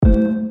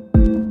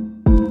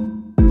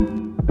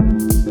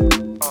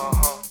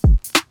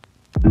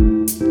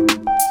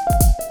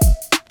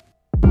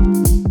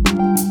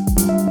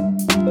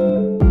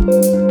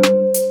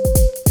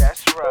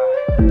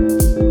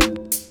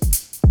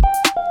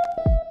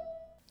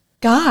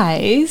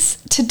Guys,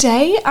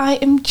 today I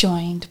am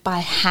joined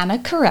by Hannah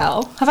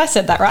Korrel. Have I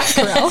said that right?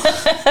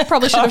 Korrel?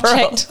 Probably should have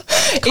checked.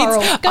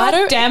 Korrel.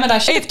 God damn it, I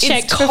should have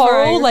checked. It's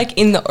coral like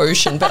in the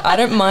ocean, but I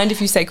don't mind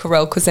if you say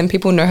Korrel because then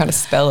people know how to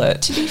spell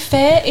it. To be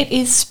fair, it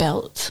is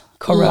spelt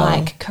Korrel.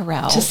 like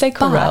Korrel. Just say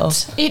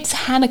Korrel. But it's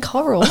Hannah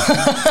Korrel.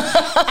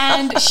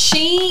 And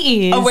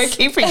she is... Oh, we're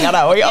keeping that,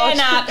 are we?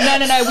 Yeah,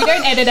 no. We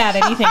don't edit out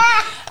anything.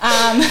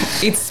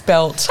 It's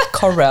spelt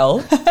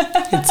Korrel.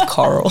 It's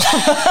coral.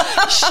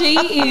 She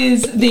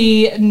is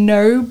the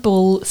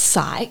noble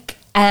psych,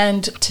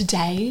 and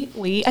today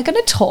we are going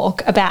to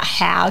talk about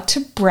how to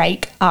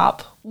break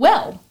up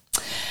well.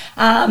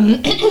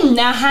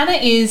 Now, Hannah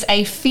is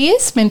a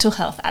fierce mental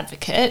health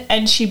advocate,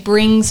 and she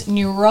brings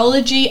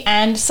neurology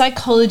and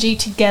psychology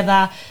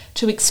together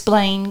to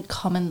explain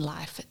common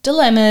life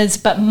dilemmas,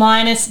 but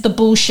minus the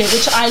bullshit,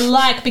 which I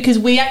like because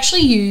we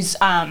actually use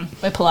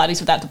we're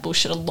Pilates without the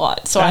bullshit a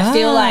lot. So I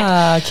feel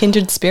like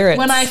kindred spirits.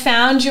 When I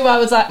found you, I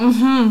was like,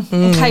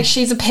 okay,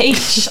 she's a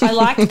peach. I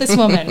like this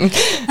woman.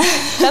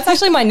 That's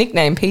actually my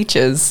nickname,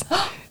 Peaches.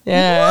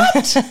 Yeah.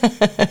 What?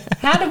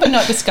 How did we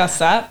not discuss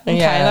that? Okay,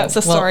 that's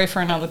a story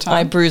for another time.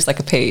 I bruise like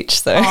a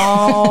peach, so.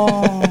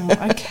 Oh,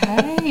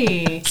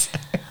 okay.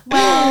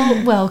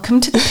 Well,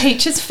 welcome to the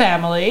Peaches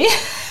family.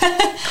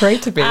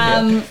 Great to be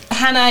here.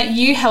 Hannah,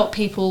 you help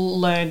people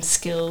learn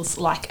skills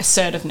like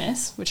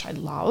assertiveness, which I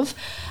love,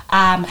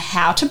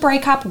 how to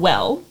break up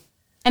well,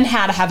 and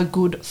how to have a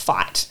good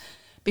fight.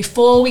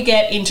 Before we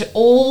get into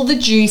all the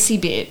juicy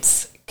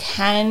bits,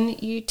 can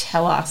you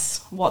tell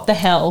us what the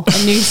hell a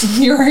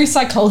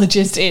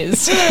neuropsychologist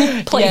is?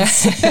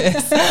 Please.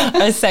 Yes.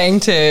 I was saying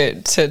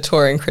to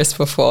Tori and Chris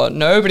before,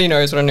 nobody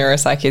knows what a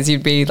neuropsych is.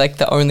 You'd be like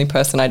the only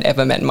person I'd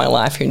ever met in my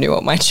life who knew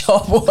what my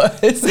job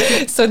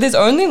was. So there's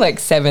only like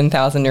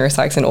 7,000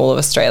 neuropsychs in all of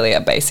Australia,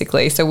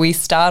 basically. So we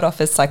start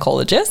off as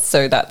psychologists.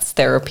 So that's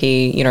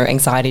therapy,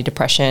 anxiety,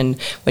 depression.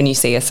 When you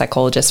see a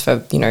psychologist for,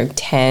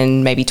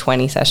 10, maybe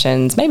 20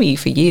 sessions, maybe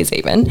for years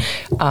even,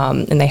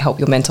 and they help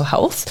your mental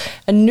health.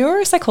 A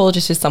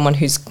neuropsychologist is someone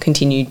who's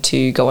continued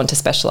to go on to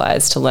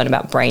specialise to learn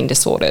about brain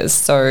disorders.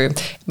 So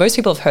most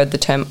people have heard the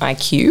term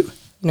IQ.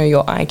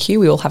 Your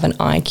IQ, we all have an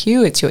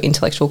IQ. It's your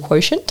intellectual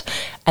quotient.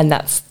 And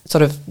that's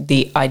sort of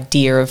the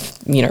idea of,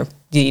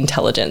 the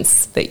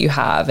intelligence that you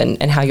have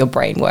and how your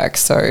brain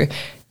works. So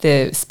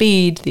the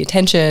speed, the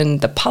attention,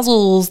 the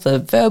puzzles, the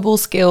verbal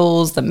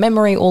skills, the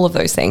memory, all of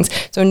those things.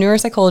 So a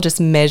neuropsychologist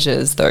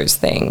measures those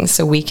things.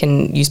 So we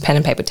can use pen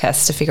and paper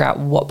tests to figure out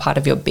what part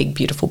of your big,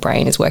 beautiful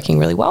brain is working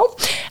really well,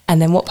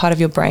 and then what part of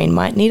your brain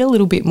might need a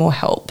little bit more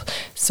help.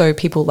 So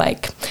people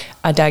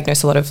I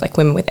diagnose a lot of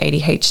women with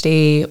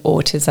ADHD,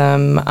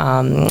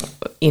 autism.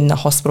 In the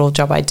hospital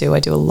job I do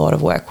a lot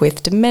of work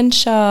with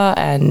dementia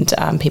and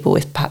people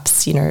with perhaps,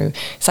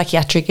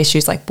 psychiatric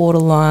issues like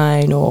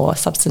borderline or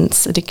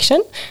substance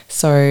addiction.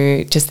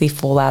 So just the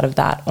fallout of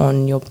that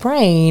on your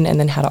brain, and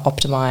then how to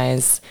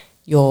optimize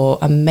your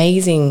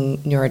amazing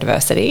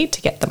neurodiversity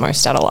to get the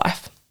most out of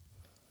life.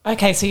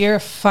 Okay, so you're a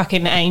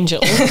fucking angel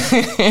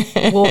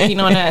walking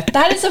on earth.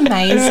 That is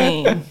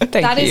amazing.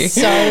 That is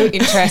so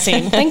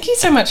interesting. Thank you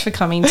so much for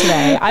coming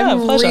today.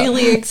 I'm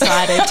really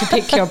excited to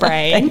pick your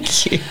brain.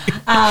 Thank you.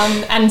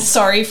 And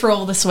sorry for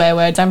all the swear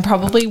words. I'm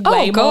probably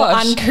way more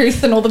uncouth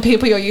than all the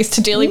people you're used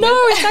to dealing with. No,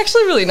 it's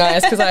actually really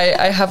nice because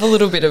I have a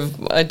little bit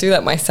of, I do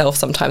that myself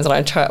sometimes, and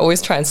I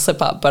always try and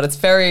slip up, but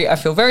I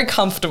feel very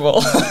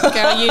comfortable.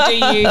 Girl, you do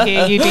you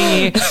here, you do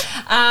you.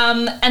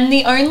 And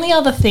the only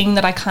other thing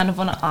that I kind of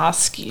want to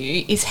ask you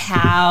is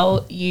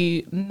how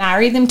you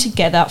marry them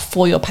together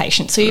for your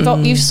patient. So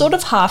you've sort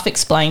of half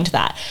explained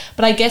that,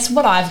 but I guess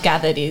what I've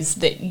gathered is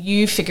that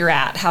you figure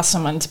out how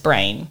someone's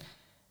brain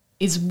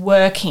is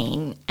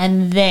working,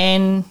 and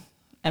then,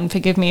 and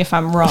forgive me if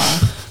I'm wrong,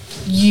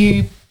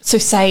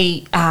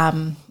 say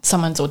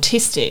someone's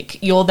autistic,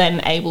 you're then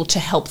able to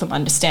help them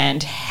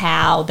understand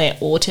how their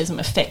autism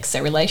affects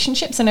their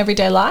relationships and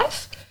everyday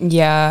life.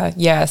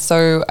 Yeah.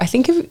 So I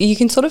think you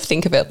can sort of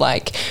think of it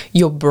like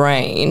your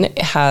brain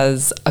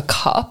has a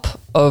cup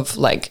of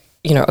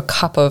a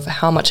cup of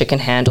how much it can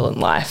handle in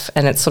life.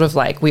 And it's sort of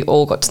like we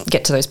all got to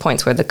get to those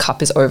points where the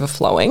cup is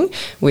overflowing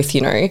with,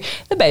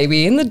 the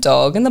baby and the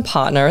dog and the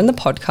partner and the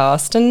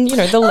podcast and,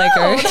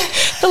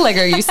 the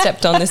Lego you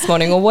stepped on this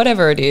morning or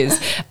whatever it is.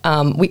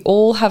 We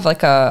all have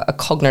a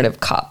cognitive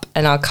cup,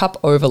 and our cup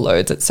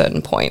overloads at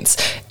certain points.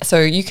 So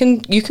you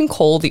can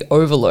call the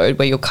overload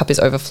where your cup is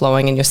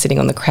overflowing and you're sitting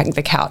on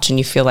the couch and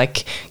you feel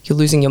like you're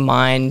losing your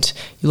mind.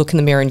 You look in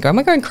the mirror and go, am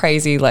I going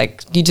crazy?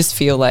 You just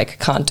feel like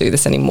I can't do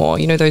this anymore.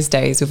 Those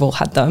days, we've all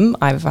had them.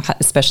 I've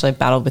especially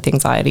battled with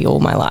anxiety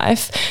all my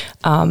life.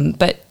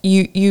 But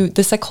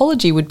the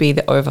psychology would be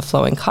the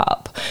overflowing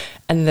cup.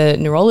 And the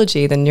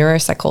neurology, the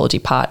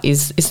neuropsychology part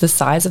is the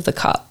size of the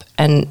cup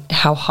and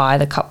how high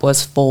the cup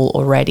was full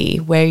already.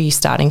 Where are you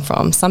starting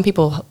from? Some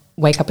people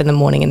wake up in the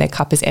morning and their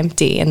cup is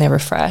empty and they're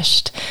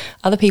refreshed.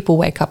 Other people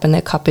wake up and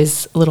their cup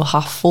is a little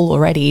half full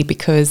already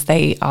because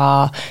they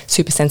are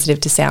super sensitive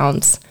to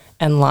sounds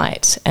and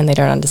light, and they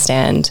don't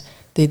understand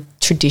the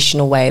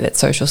traditional way that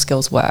social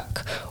skills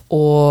work,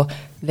 or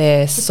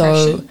they're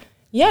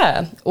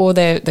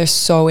they're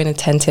so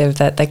inattentive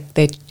that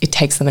it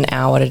takes them an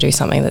hour to do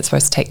something that's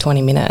supposed to take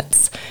 20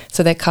 minutes.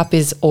 So their cup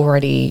is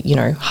already,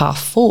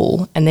 half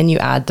full, and then you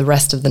add the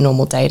rest of the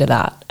normal day to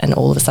that, and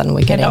all of a sudden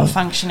we're getting not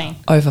functioning,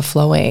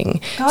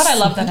 overflowing. God, I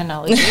love that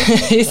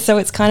analogy. So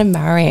it's kind of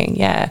marrying,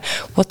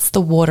 what's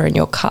the water in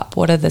your cup?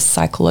 What are the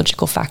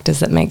psychological factors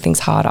that make things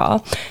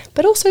harder?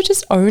 But also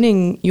just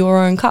owning your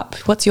own cup.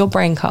 What's your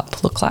brain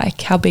cup look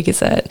like? How big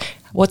is it?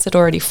 What's it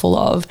already full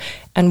of?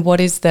 And what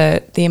is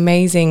the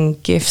amazing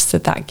gifts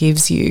that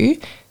gives you?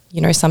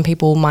 Some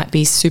people might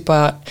be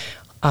super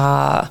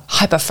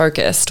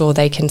hyper-focused, or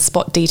they can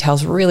spot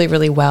details really,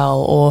 really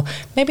well, or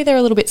maybe they're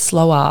a little bit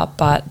slower,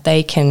 but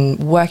they can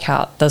work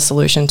out the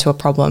solution to a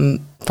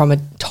problem from a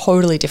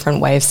totally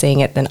different way of seeing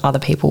it than other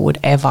people would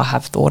ever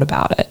have thought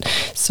about it.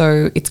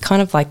 So it's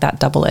kind of like that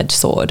double-edged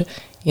sword.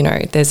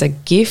 There's a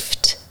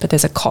gift, but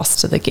there's a cost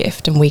to the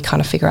gift, and we kind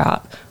of figure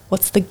out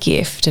what's the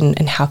gift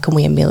and how can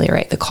we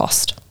ameliorate the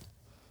cost.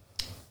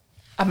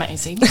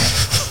 Amazing.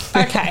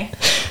 Okay.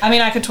 I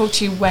mean, I could talk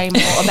to you way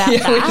more about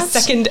that.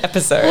 Second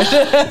episode.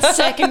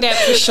 Second ep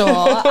for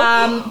sure.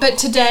 But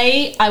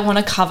today I want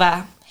to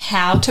cover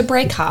how to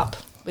break up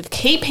with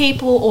key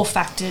people or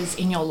factors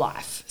in your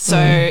life. So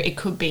it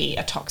could be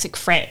a toxic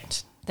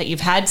friend that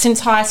you've had since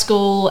high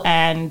school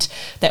and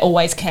they're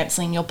always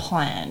cancelling your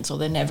plans, or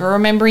they're never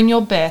remembering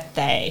your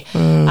birthday,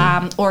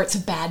 or it's a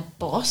bad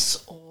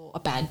boss or a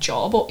bad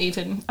job, or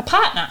even a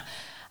partner.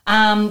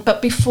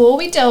 But before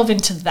we delve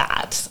into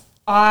that,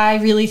 I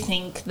really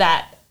think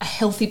that a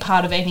healthy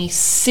part of any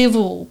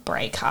civil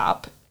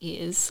breakup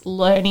is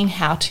learning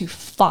how to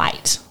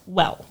fight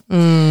well.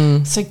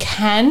 So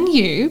can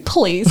you,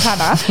 please,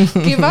 Hannah,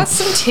 give us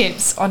some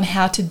tips on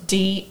how to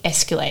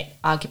de-escalate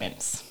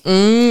arguments?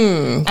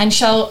 And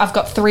I've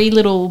got 3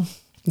 little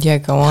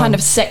go on. kind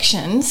of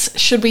sections.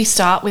 Should we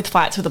start with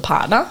fights with a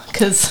partner?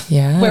 Because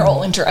we're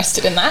all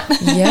interested in that.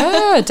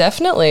 Yeah,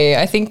 definitely.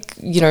 I think,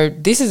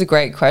 this is a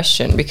great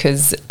question,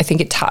 because I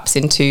think it taps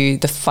into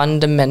the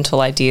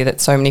fundamental idea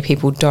that so many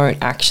people don't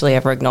actually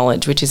ever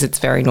acknowledge, which is it's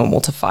very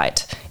normal to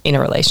fight in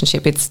a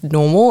relationship. It's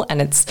normal,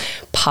 and it's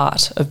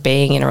part of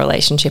being in a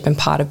relationship and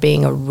part of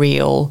being a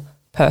real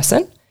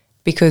person.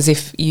 Because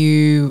if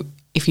you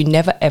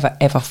never, ever,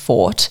 ever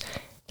fought,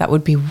 that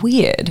would be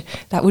weird.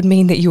 That would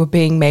mean that you were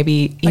being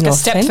maybe inauthentic. Like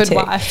a Stepford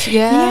wife.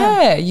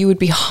 Yeah, you would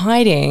be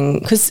hiding,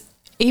 because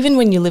even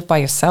when you live by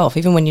yourself,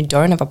 even when you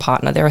don't have a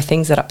partner, there are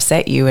things that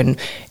upset you and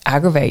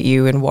aggravate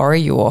you and worry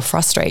you or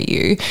frustrate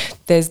you.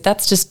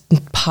 That's just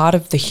part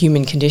of the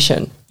human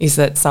condition, is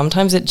that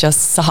sometimes it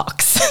just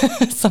sucks.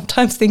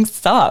 Sometimes things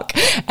suck,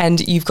 and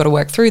you've got to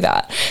work through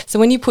that. So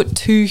when you put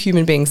 2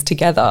 human beings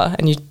together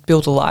and you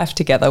build a life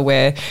together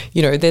where,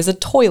 there's a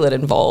toilet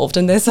involved,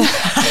 and there's a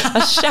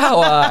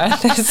shower, and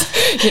there's,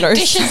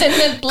 dishes in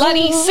the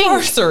bloody sink,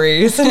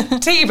 groceries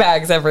and tea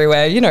bags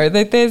everywhere,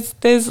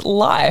 there's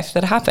life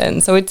that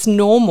happens. So it's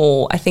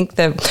normal. I think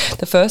the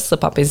first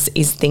slip up is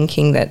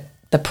thinking that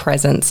the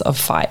presence of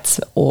fights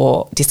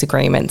or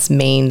disagreements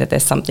mean that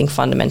there's something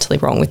fundamentally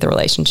wrong with the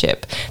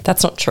relationship.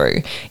 That's not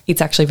true. It's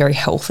actually very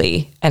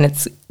healthy, and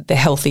it's the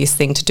healthiest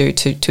thing to do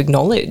to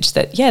acknowledge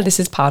that, this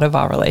is part of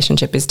our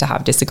relationship, is to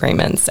have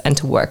disagreements and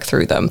to work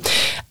through them.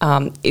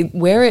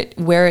 Where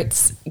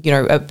it's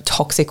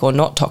toxic or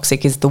not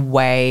toxic is the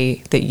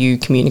way that you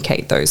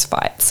communicate those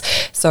fights.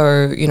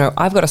 So,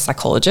 I've got a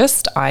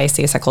psychologist. I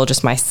see a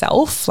psychologist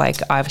myself.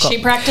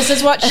 She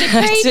practices what she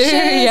preaches.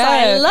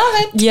 I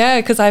love it.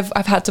 Yeah, because I've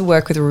had to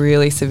work with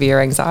really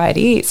severe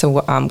anxiety. So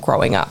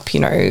growing up,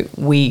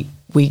 we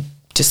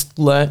just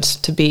learnt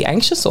to be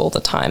anxious all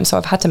the time. So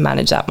I've had to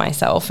manage that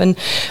myself. And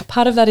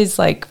part of that is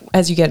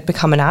as you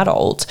become an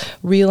adult,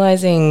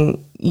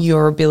 realizing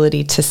your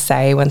ability to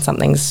say when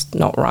something's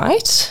not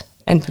right,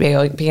 and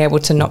being able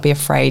to not be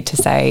afraid to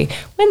say,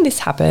 when this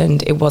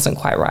happened, it wasn't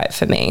quite right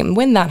for me. And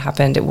when that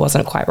happened, it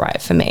wasn't quite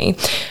right for me.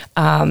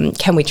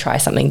 Can we try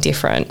something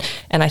different?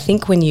 And I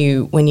think when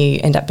you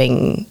end up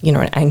being, an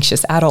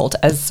anxious adult,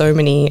 as so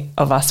many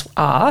of us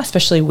are,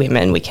 especially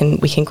women, we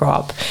can grow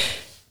up,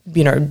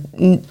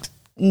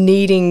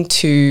 needing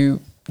to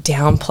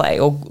downplay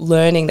or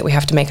learning that we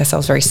have to make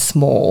ourselves very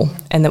small,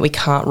 and that we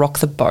can't rock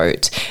the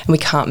boat, and we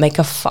can't make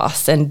a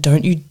fuss, and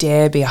don't you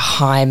dare be a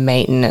high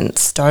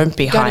maintenance. Don't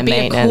be high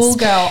maintenance. Gotta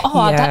be a cool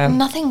girl. That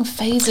nothing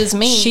phases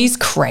me. She's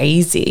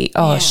crazy.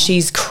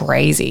 She's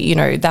crazy.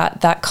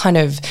 That kind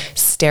of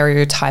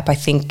stereotype, I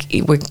think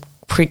we're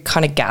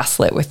kind of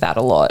gaslit with that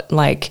a lot.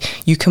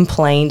 You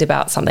complained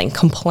about something.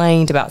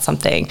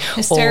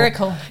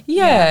 Hysterical.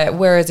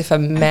 Whereas if a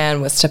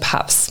man was to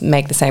perhaps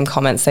make the same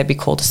comments, they'd be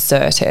called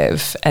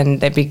assertive, and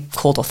they'd be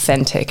called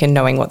authentic and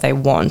knowing what they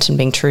want and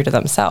being true to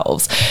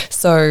themselves.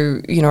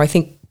 So, I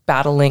think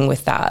battling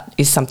with that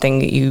is something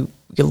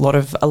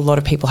that a lot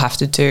of people have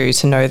to do,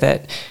 to know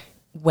that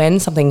when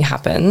something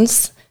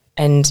happens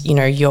and,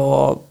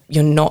 you're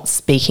you're not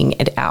speaking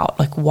it out.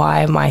 Like,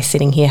 why am I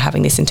sitting here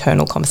having this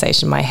internal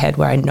conversation in my head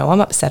where I know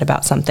I'm upset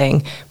about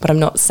something, but I'm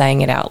not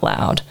saying it out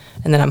loud?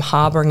 And then I'm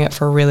harboring it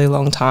for a really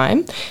long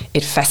time.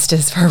 It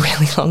festers for a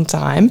really long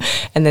time.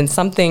 And then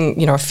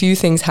something, a few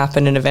things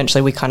happen, and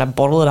eventually we kind of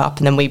bottle it up,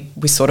 and then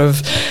we sort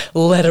of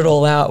let it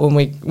all out when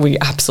we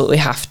absolutely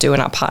have to.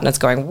 And our partner's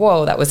going,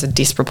 whoa, that was a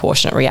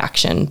disproportionate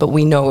reaction. But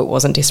we know it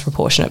wasn't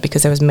disproportionate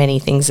because there was many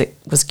things that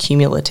was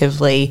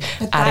cumulatively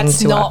adding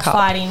to our cup. That's not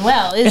fighting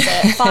well, is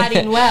it?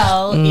 Fighting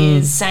well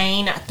is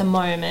saying at the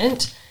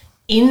moment,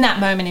 in that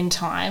moment in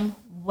time,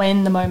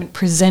 when the moment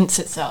presents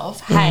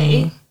itself,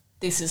 hey,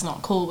 this is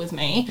not cool with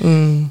me,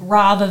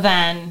 rather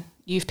than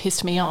you've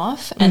pissed me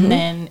off, and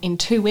then in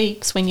 2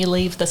 weeks when you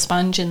leave the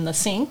sponge in the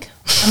sink,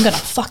 I'm going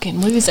to fucking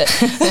lose it.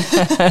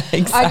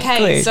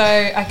 Exactly.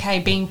 Okay,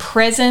 being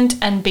present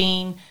and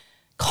being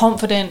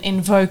confident in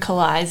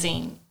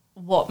vocalizing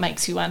what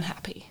makes you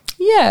unhappy.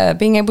 Yeah,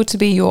 being able to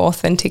be your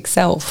authentic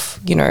self.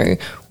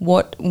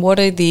 What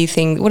are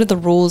the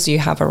rules you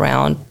have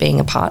around being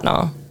a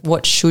partner?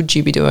 What should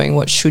you be doing?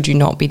 What should you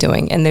not be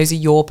doing? And those are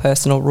your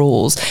personal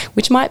rules,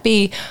 which might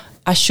be,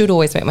 I should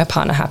always make my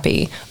partner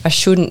happy. I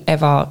shouldn't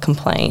ever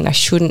complain. I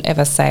shouldn't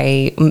ever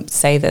say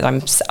that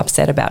I'm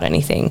upset about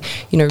anything.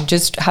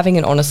 Just having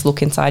an honest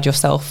look inside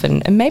yourself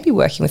and maybe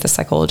working with a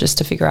psychologist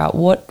to figure out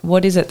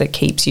what is it that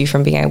keeps you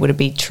from being able to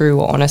be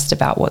true or honest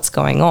about what's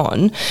going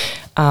on.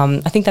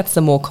 I think that's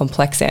the more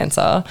complex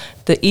answer.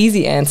 The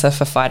easy answer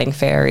for fighting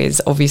fair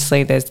is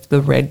obviously there's the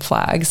red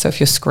flags. So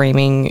if you're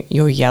screaming,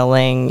 you're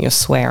yelling, you're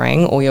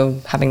swearing, or you're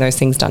having those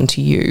things done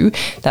to you,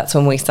 that's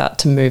when we start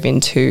to move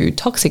into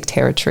toxic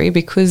territory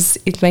because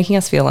it's making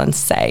us feel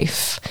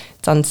unsafe.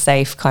 It's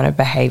unsafe kind of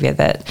behaviour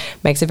that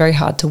makes it very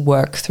hard to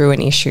work through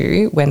an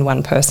issue when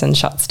one person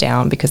shuts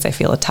down because they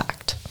feel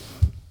attacked.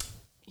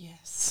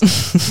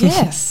 Yes.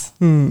 Yes.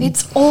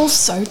 It's all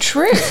so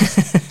true.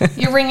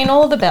 You're ringing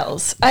all the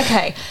bells.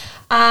 Okay.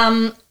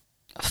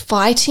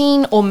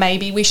 Fighting, or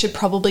maybe we should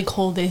probably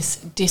call this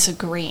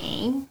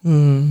disagreeing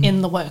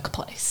in the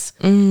workplace.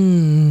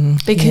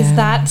 Because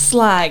that's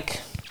like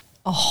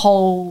a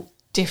whole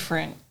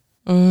different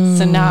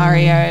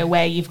scenario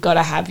where you've got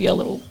to have your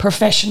little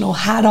professional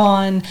hat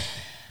on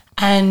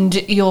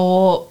and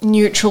your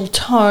neutral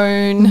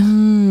tone.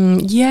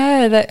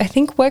 I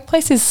think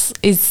workplace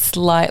is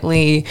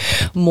slightly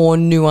more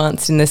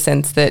nuanced in the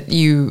sense that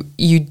you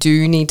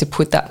do need to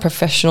put that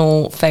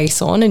professional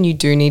face on, and you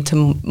do need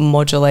to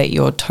modulate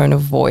your tone of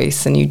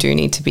voice, and you do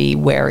need to be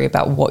wary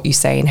about what you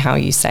say and how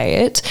you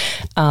say it.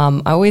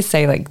 I always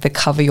say like the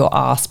cover your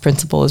ass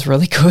principle is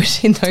really good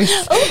in those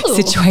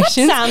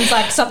situations. That sounds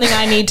like something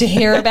I need to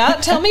hear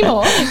about. Tell me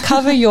more.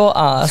 Cover your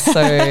ass. So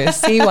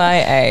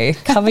CYA,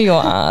 cover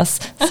your ass.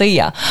 See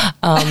ya.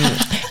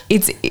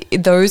 It's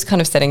those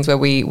kind of settings where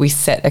we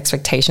set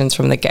expectations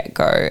from the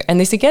get-go. And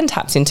this again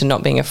taps into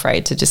not being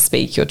afraid to just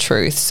speak your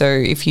truth. So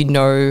if you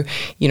know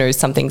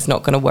something's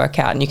not going to work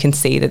out, and you can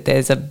see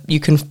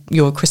that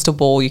your crystal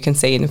ball, you can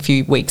see in a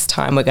few weeks'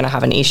 time we're going to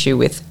have an issue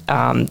with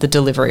the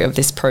delivery of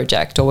this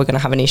project, or we're going to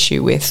have an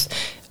issue with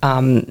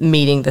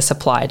meeting the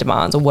supply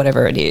demands, or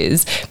whatever it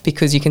is,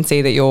 because you can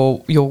see that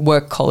your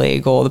work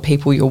colleague or the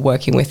people you're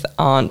working with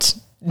aren't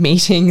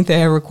meeting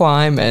their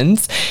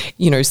requirements,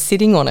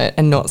 sitting on it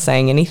and not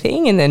saying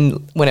anything. And then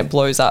when it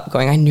blows up,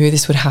 going, I knew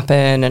this would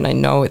happen, and I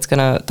know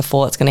the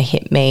fallout's going to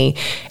hit me.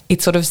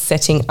 It's sort of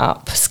setting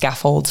up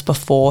scaffolds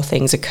before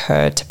things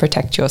occur to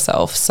protect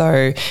yourself.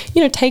 So,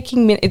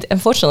 taking minutes,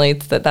 unfortunately,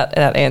 it's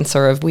that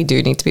answer of we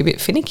do need to be a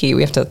bit finicky.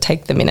 We have to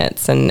take the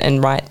minutes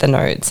and write the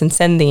notes and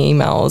send the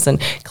emails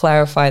and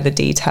clarify the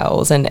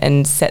details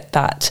and set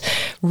that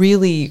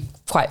really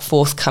quite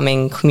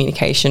forthcoming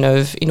communication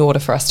of, in order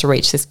for us to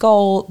reach this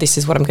goal, this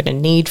is what I'm going to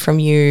need from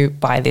you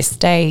by this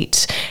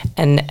date,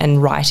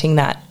 and writing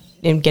that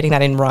and getting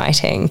that in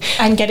writing.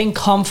 And getting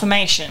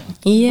confirmation.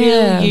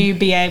 Yeah. Will you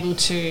be able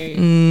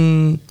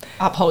to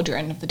uphold your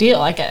end of the deal,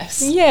 I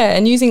guess? Yeah,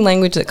 and using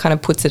language that kind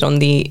of puts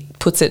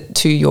it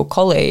to your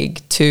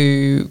colleague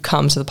to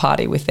come to the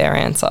party with their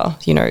answer.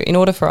 In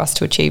order for us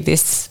to achieve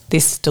this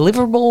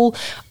deliverable,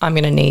 I'm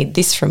going to need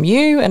this from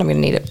you, and I'm going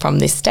to need it from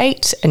this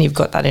date, and you've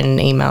got that in an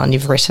email and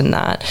you've written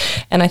that.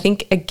 And I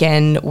think,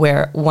 again,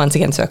 we're once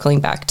again circling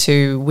back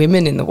to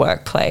women in the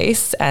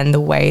workplace and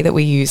the way that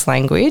we use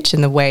language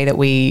and the way that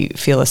we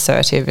feel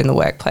assertive in the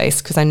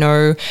workplace, because I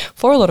know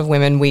for a lot of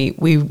women we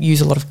use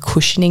a lot of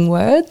cushioning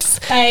words.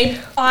 Babe,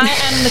 I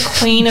am the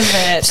queen of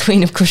it.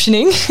 Queen of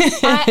cushioning.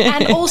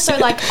 And also,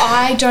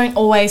 I don't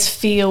always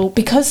feel,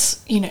 because,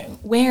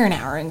 we're in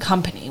our own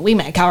company, we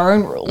make our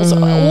own rules.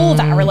 All of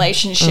our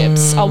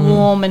relationships are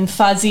warm and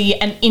fuzzy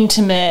and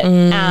intimate.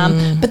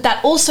 But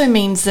that also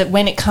means that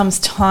when it comes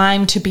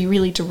time to be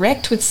really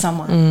direct with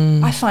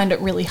someone, I find it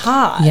really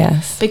hard.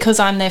 Yes. Because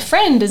I'm their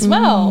friend as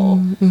well.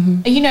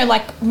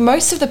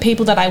 Most of the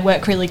people that I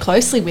work really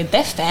closely with,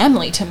 they're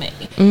family to me.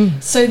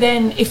 So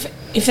then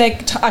if a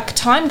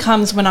time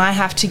comes when I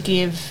have to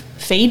give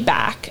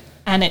feedback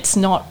and it's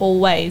not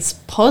always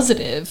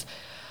positive,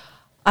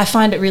 I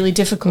find it really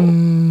difficult.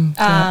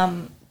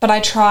 But I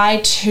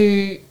try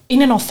to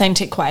in an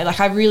authentic way. Like,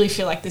 I really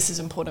feel like this is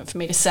important for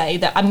me to say,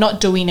 that I'm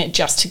not doing it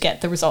just to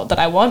get the result that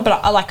I want,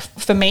 but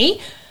for me,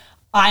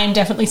 I am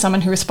definitely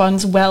someone who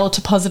responds well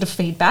to positive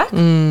feedback.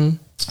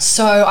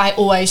 So I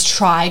always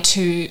try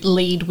to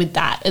lead with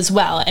that as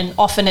well. And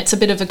often it's a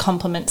bit of a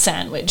compliment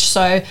sandwich.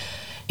 So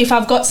if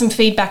I've got some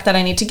feedback that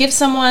I need to give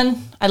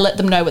someone, I let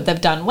them know what they've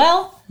done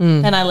well,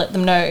 and I let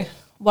them know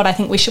what I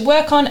think we should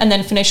work on, and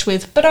then finish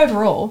with, but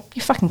overall,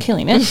 you're fucking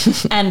killing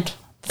it, and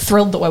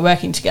thrilled that we're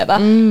working together.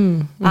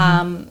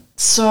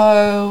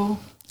 So...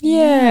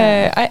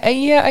 Yeah,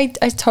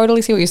 I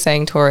totally see what you're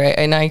saying, Tori,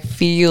 and I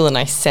feel and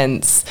I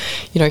sense,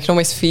 I can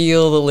almost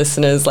feel the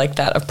listeners, like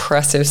that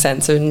oppressive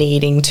sense of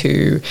needing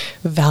to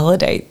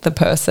validate the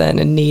person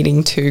and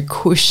needing to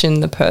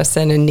cushion the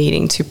person and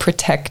needing to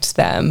protect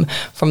them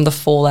from the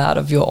fallout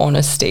of your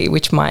honesty,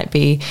 which might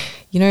be,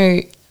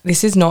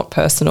 this is not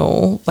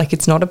personal, like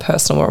it's not a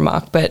personal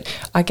remark, but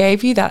I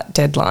gave you that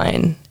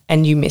deadline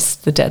and you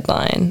missed the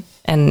deadline,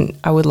 and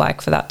I would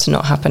like for that to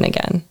not happen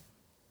again.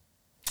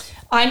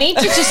 I need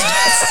to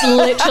just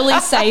literally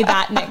say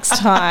that next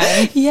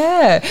time.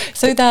 Yeah.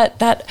 So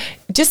that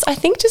just, I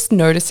think just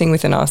noticing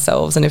within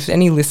ourselves, and if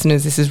any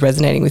listeners, this is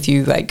resonating with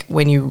you, like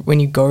when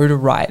you go to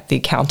write the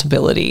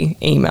accountability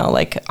email,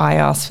 like I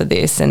asked for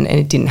this and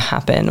it didn't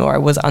happen, or I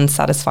was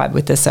unsatisfied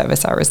with the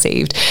service I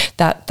received,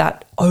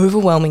 that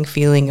overwhelming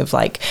feeling of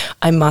like,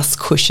 I must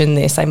cushion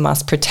this, I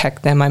must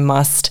protect them, I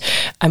must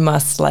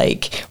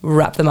like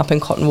wrap them up in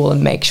cotton wool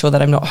and make sure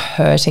that I'm not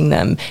hurting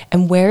them.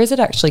 And where is it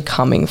actually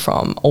coming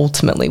from?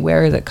 Ultimately,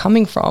 where is it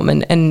coming from?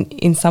 And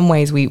in some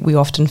ways we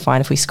often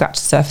find, if we scratch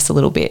the surface a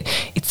little bit,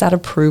 it's that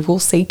approval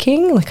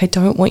seeking. Like, I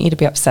don't want you to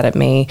be upset at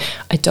me.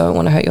 I don't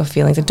want to hurt your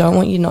feelings. I don't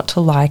want you not to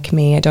like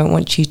me. I don't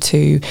want you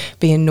to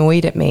be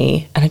annoyed at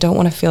me. And I don't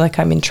want to feel like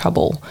I'm in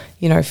trouble.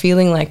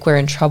 Feeling like we're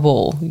in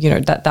trouble,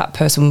 that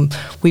person,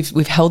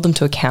 we've held them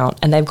to account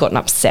and they've gotten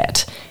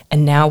upset.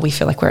 And now we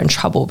feel like we're in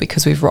trouble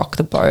because we've rocked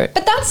the boat.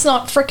 But that's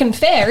not freaking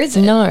fair, is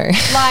it? No.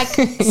 Like,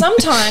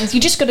 sometimes you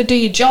just got to do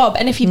your job.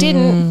 And if you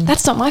didn't,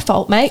 that's not my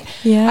fault, mate.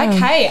 Yeah.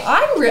 Okay,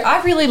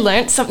 I really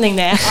learnt something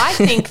there. I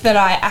think that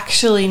I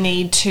actually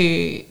need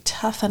to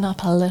toughen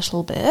up a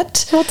little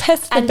bit. We'll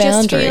test the and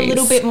boundaries. just be a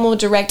little bit more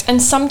direct.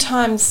 And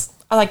sometimes,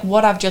 like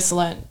what I've just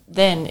learnt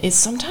then, is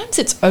sometimes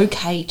it's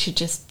okay to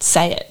just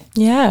say it.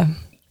 Yeah.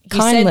 You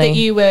Kindly, said that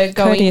you were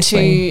going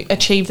courteously. to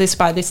achieve this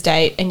by this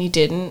date and you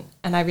didn't,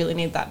 and I really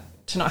need that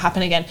to not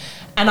happen again.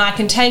 And I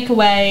can take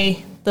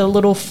away the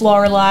little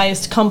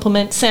floralized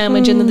compliment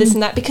sandwich and the this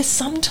and that, because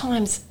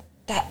sometimes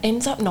that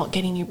ends up not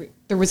getting you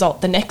the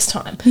result the next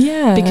time.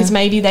 Yeah. Because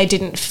maybe they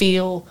didn't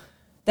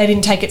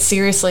take it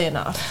seriously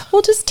enough.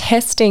 Well, just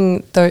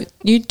testing, though,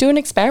 you do an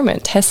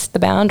experiment, test the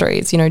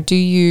boundaries. Do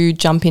you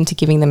jump into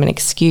giving them an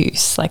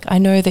excuse? Like, I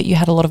know that you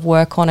had a lot of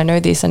work on, I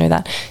know this, I know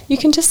that. You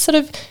can just sort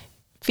of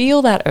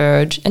feel that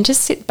urge and just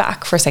sit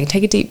back for a second,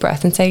 take a deep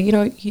breath and say,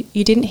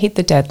 you didn't hit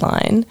the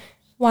deadline.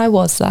 Why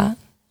was that?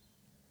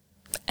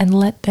 And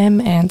let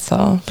them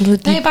answer.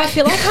 Babe, I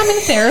feel like I'm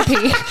in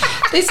therapy.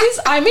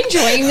 I'm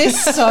enjoying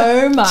this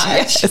so much.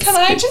 Yes. Can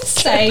I just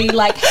say,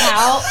 like,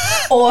 how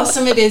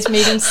awesome it is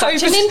meeting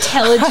such an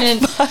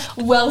intelligent,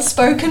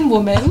 well-spoken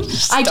woman.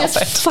 I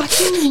just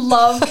fucking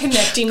love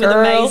connecting with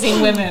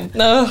amazing women.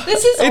 No,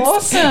 this is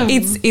awesome.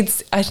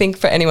 It's. I think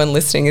for anyone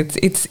listening,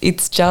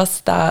 it's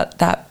just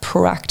that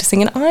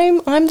practicing, and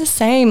I'm the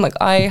same. Like,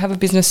 I have a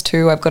business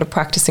too. I've got a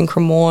practice in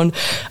Cremorne,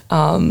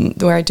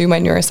 where I do my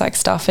neuropsych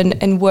stuff,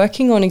 and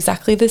working on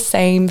exactly the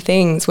same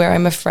things, where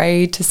I'm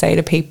afraid to say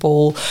to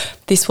people,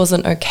 this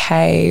wasn't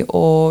okay,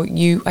 or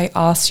I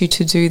asked you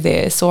to do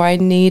this, or I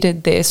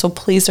needed this, or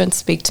please don't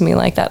speak to me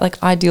like that.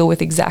 Like, I deal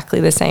with exactly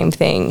the same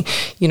thing.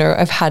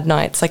 I've had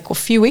nights, like a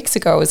few weeks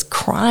ago, I was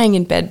crying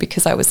in bed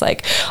because I was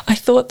like, I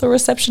thought the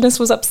receptionist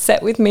was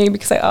upset with me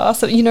because I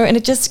asked, and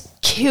it just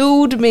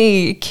killed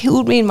me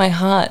in my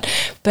heart.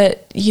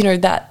 But,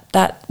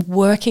 that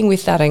working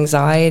with that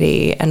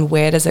anxiety and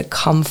where does it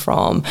come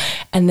from,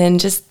 and then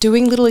just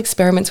doing little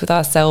experiments with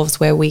ourselves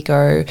where we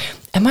go,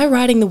 am I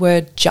writing the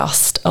word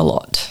just a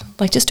lot?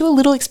 Like, just do a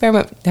little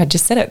experiment. I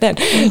just said it then.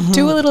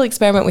 Do a little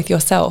experiment with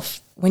yourself.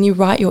 When you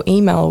write your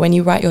email, or when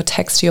you write your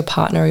text to your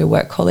partner or your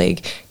work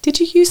colleague, did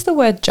you use the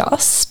word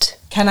just?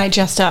 Can I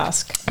just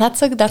ask?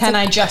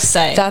 I just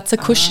say? That's a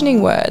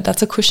cushioning word.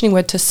 That's a cushioning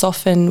word to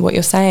soften what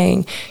you're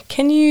saying.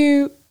 Can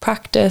you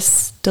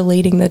practice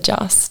deleting the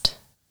just?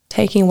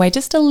 Taking away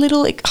just a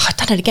little, I've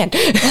done it again,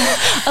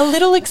 a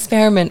little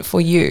experiment for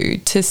you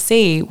to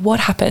see what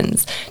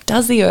happens.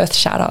 Does the earth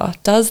shatter?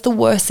 Does the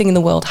worst thing in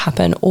the world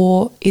happen,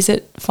 or is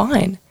it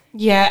fine?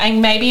 Yeah,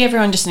 and maybe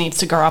everyone just needs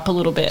to grow up a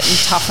little bit and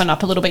toughen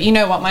up a little bit. You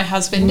know what? My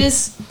husband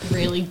is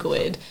really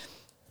good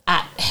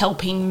at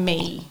helping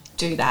me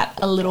do that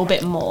a little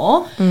bit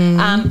more.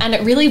 And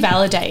it really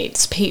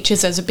validates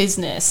Peaches as a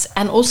business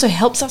and also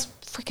helps us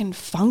freaking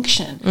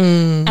function.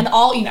 And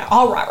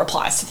I'll write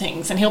replies to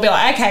things and he'll be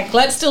like, okay,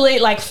 let's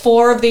delete like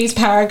 4 of these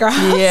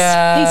paragraphs.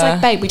 Yeah. He's like,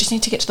 babe, we just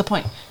need to get to the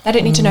point. They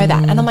don't need to know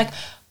that. And I'm like,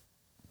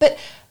 but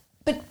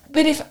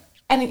if,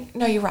 and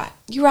no, you're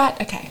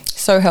right. Okay.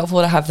 so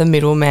helpful to have the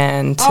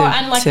middleman.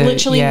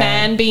 Literally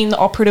man being the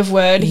operative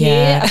word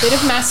here. A bit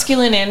of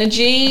masculine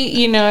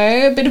energy,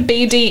 a bit of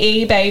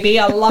BDE, baby.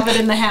 I love it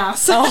in the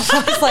house. I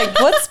was like,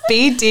 what's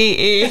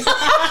BDE?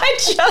 I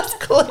just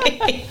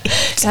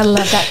clicked. I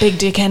love that big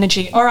dick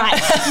energy. All right,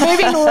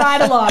 moving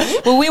right along.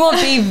 Well, we want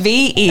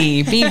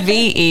BVE.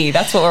 BVE.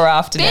 That's what we're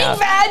after now. Big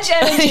vag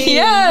energy.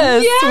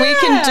 Yes,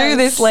 we can do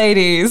this,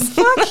 ladies.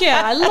 Fuck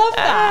yeah, I love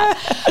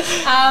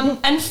that.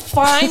 And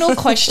final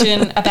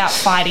question about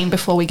fighting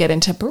before we get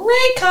into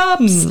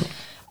breakups.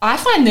 I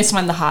find this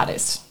one the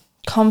hardest.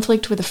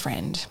 Conflict with a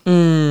friend.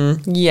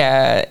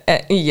 Yeah.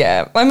 I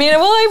mean,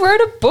 well, I wrote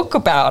a book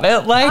about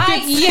it.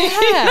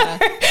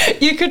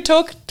 You could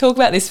talk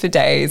about this for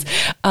days.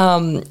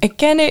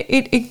 Again,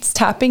 it's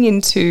tapping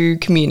into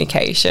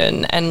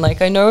communication, and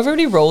I know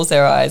everybody rolls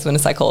their eyes when a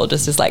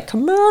psychologist is like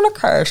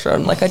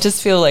communication. I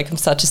just feel like I'm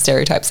such a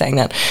stereotype saying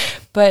that,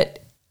 but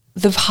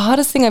the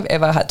hardest thing I've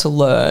ever had to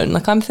learn.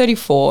 I'm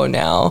 34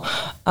 now.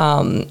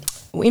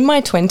 In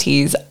my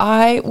 20s,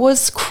 I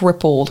was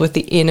crippled with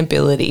the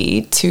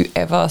inability to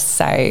ever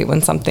say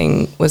when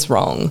something was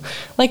wrong.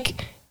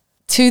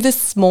 To the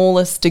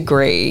smallest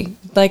degree.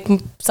 A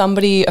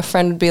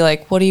friend would be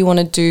like, what do you want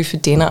to do for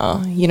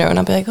dinner? And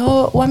I'd be like,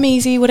 oh, well, I'm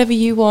easy, whatever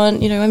you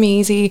want, I'm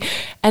easy.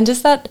 And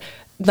just that,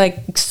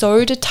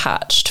 so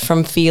detached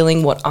from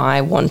feeling what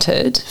I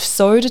wanted,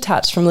 so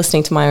detached from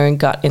listening to my own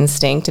gut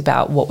instinct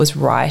about what was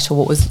right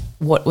or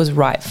what was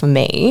right for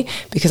me,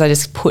 because I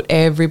just put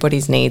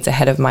everybody's needs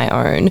ahead of my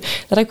own,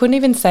 that I couldn't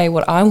even say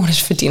what I wanted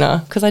for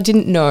dinner because I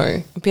didn't know.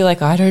 I'd be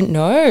like, I don't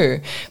know.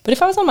 But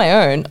if I was on my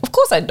own, of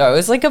course I'd know.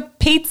 It's like a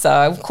pizza.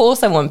 Of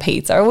course I want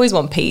pizza. I always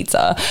want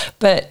pizza.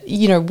 But,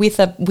 with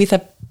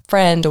a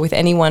friend or with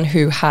anyone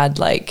who had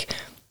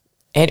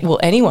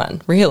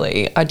anyone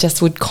really, I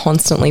just would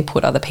constantly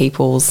put other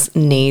people's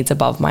needs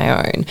above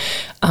my own.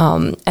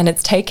 And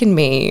it's taken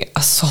me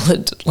a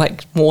solid,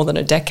 more than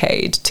a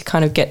decade to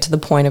kind of get to the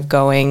point of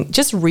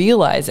just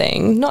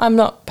realizing, no, I'm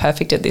not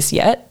perfect at this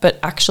yet, but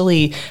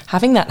actually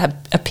having that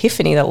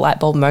epiphany, that light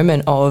bulb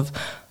moment of,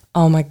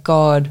 oh my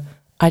God,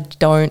 I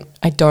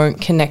don't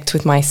connect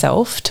with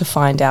myself to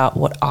find out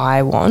what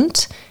I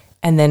want.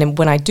 And then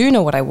when I do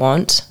know what I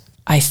want,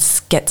 I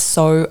get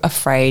so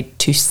afraid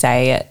to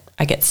say it.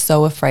 I get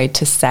so afraid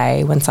to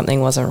say when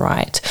something wasn't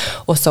right,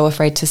 or so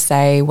afraid to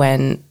say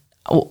when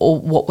or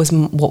what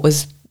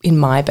was in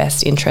my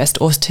best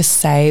interest, or to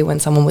say when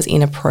someone was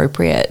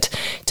inappropriate,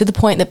 to the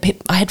point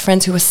that I had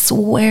friends who were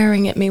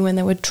swearing at me when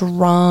they were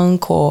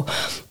drunk, or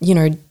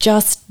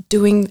just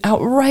doing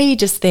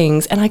outrageous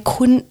things, and I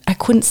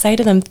couldn't say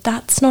to them,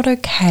 that's not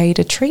okay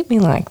to treat me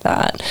like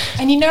that.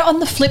 And on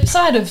the flip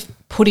side of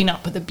putting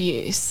up with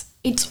abuse,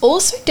 it's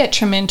also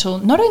detrimental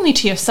not only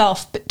to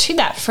yourself but to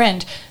that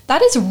friend.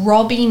 That is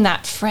robbing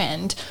that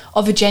friend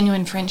of a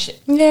genuine friendship.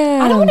 Yeah.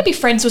 I don't want to be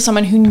friends with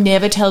someone who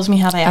never tells me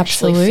how they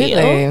actually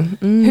feel,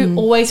 who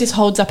always just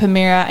holds up a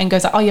mirror and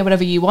goes, oh yeah,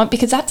 whatever you want,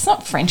 because that's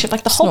not friendship.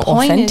 The whole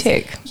point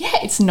authentic.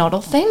 It's not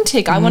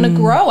authentic. I want to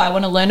grow. I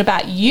want to learn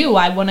about you.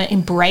 I want to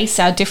embrace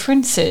our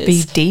differences.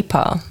 Be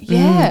deeper.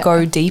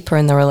 Go deeper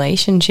in the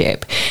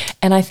relationship.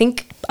 And I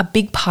think a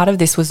big part of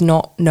this was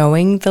not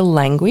knowing the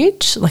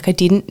language. I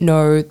didn't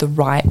know the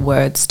right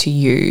words to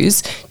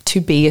use to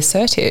be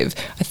assertive.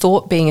 I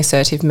thought being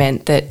assertive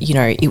meant that,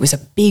 it was a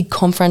big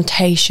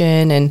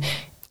confrontation, and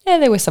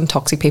there were some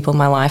toxic people in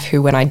my life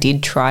who, when I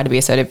did try to be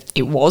assertive,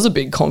 it was a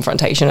big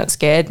confrontation. It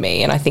scared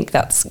me. And I think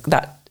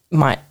that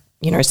might,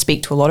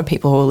 speak to a lot of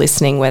people who are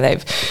listening, where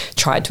they've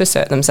tried to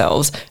assert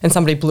themselves and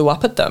somebody blew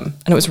up at them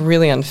and it was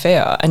really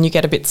unfair, and you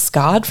get a bit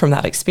scarred from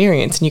that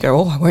experience and you go,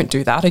 oh, I won't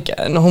do that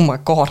again. Oh my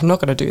God, I'm not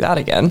going to do that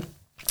again.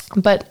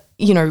 But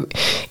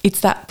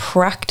it's that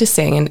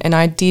practicing, and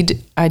I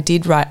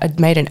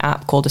made an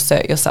app called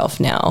Assert Yourself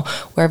now,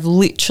 where I've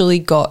literally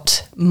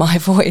got my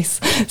voice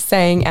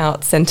saying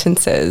out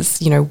sentences.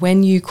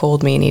 When you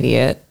called me an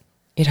idiot,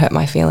 it hurt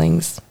my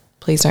feelings.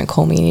 Please don't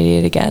call me an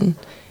idiot again.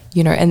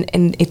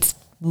 And it's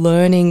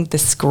learning the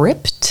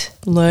script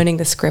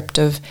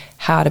of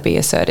how to be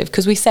assertive,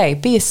 because we say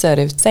be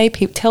assertive,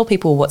 tell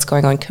people what's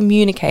going on,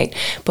 communicate,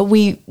 but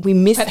we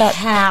miss that.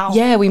 How?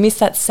 Yeah, we miss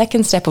that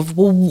second step of,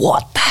 well,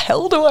 what the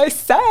hell do I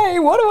say?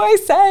 What do I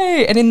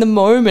say? And in the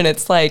moment,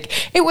 it's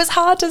it was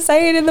hard to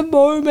say it in the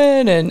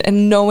moment,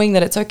 and knowing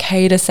that it's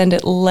okay to send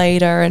it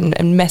later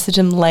and message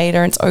them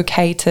later, and it's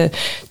okay to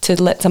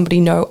let somebody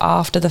know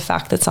after the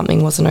fact that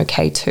something wasn't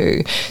okay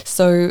too.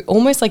 So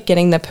almost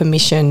getting the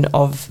permission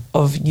of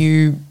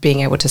you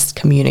being able to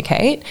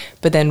communicate,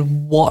 but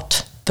then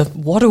what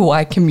do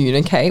I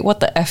communicate? What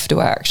the F do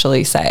I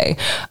actually say?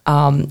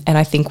 And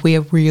I think we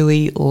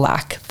really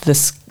lack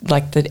this,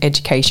 the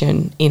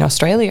education in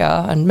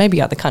Australia and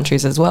maybe other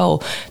countries as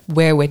well,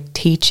 where we're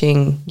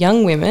teaching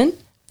young women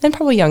and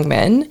probably young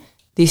men,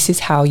 this is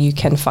how you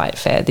can fight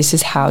fair. This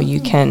is how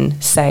you can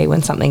say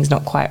when something's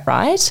not quite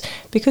right,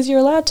 because you're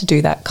allowed to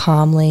do that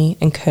calmly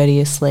and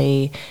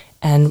courteously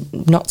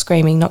and not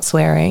screaming, not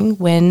swearing.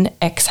 When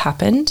X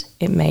happened,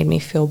 it made me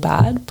feel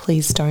bad.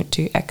 Please don't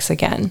do X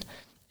again.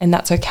 and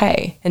that's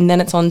okay. And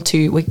then it's on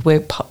to, we're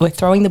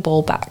throwing the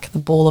ball back, the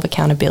ball of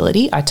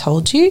accountability. I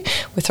told you,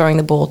 we're throwing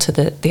the ball to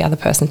the other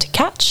person to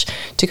catch,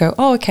 to go,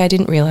 oh, okay, I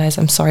didn't realize,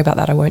 I'm sorry about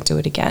that, I won't do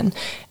it again.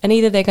 And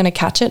either they're going to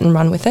catch it and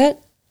run with it,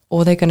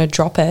 or they're going to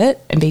drop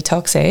it and be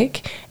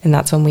toxic. And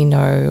that's when we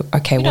know,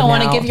 okay, you don't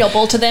want to give your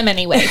ball to them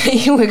anyway.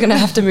 We're going to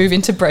have to move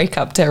into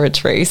breakup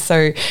territory.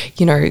 So,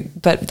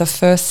 but the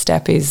first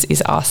step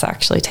is us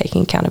actually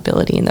taking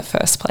accountability in the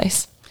first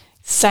place.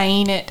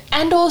 Saying it.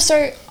 And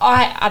also,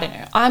 I don't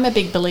know, I'm a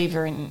big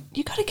believer in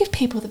you got to give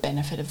people the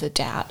benefit of the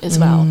doubt as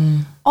well.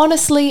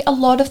 Honestly, a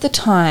lot of the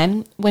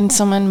time when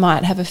someone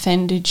might have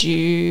offended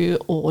you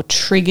or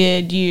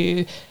triggered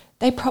you,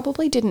 they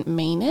probably didn't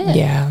mean it.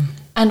 Yeah.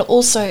 And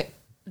also,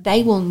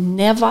 they will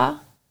never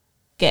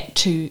get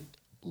to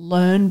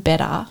learn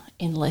better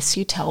unless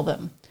you tell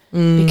them.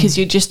 Because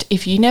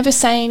if you never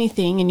say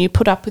anything and you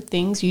put up with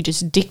things, you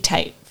just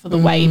dictate for the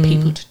way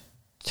people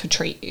to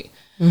treat you.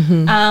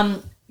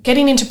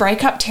 Getting into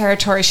breakup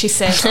territory, she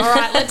says, all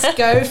right, let's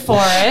go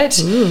for it.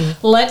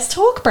 Let's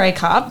talk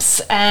breakups.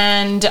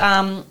 And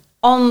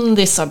on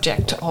this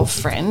subject of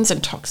friends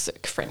and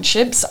toxic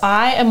friendships,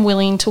 I am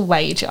willing to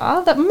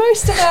wager that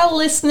most of our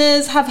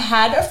listeners have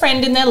had a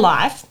friend in their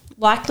life,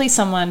 likely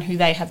someone who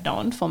they have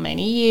known for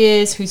many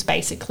years, who's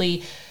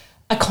basically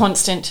a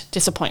constant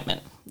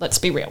disappointment. Let's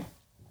be real.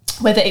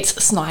 Whether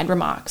it's snide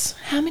remarks.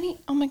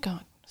 Oh my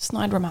God.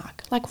 Snide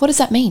remark. Like, what does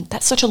that mean?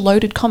 That's such a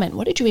loaded comment.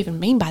 What did you even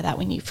mean by that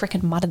when you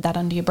freaking muttered that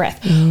under your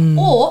breath?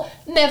 Or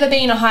never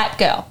being a hype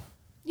girl.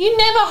 You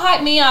never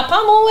hype me up.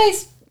 I'm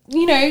always,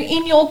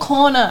 in your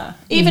corner.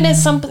 Even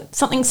as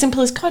something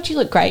simple as, God, you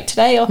look great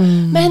today. Or,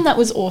 man, that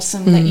was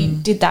awesome that you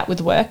did that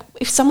with work.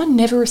 If someone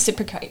never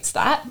reciprocates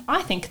that,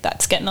 I think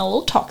that's getting a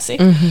little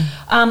toxic.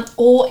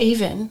 Or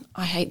even,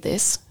 I hate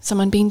this,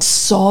 someone being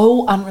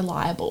so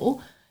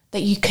unreliable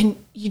that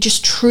you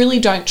just truly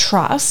don't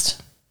trust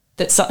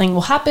that something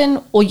will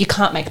happen or you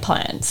can't make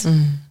plans.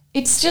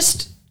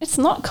 It's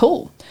not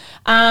cool.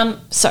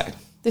 So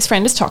this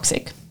friend is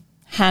toxic.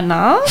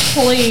 Hannah,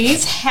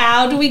 please,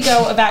 how do we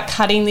go about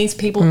cutting these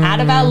people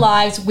out of our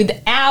lives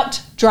without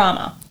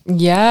drama?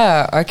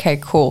 Yeah. Okay.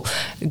 Cool.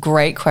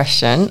 Great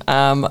question.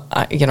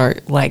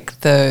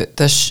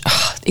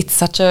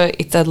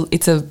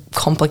 It's a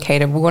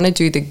complicated. We want to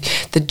do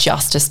the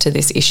justice to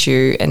this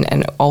issue,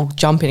 and I'll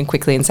jump in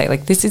quickly and say,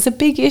 like, this is a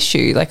big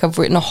issue. Like, I've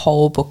written a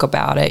whole book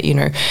about it,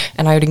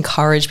 and I would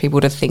encourage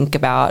people to think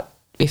about,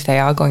 if they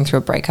are going through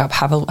a breakup,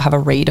 have a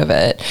read of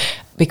it,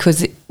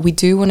 because we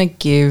do want to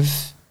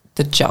give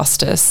the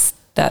justice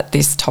that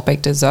this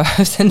topic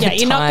deserves. And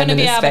you're not going to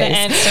be able to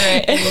answer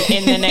it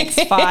in the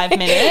next 5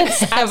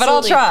 minutes. But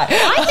I'll try.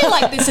 I feel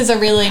like this is a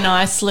really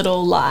nice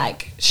little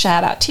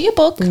shout out to your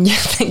book. Yeah,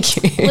 thank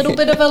you. A little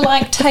bit of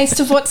a taste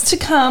of what's to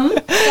come.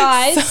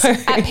 Guys,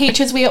 at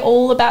Peaches, we are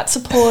all about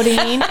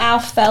supporting our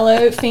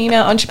fellow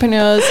female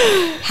entrepreneurs.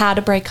 How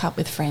to Break Up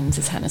with Friends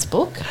is Hannah's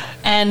book.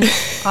 And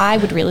I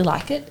would really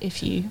like it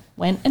if you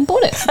went and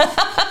bought it.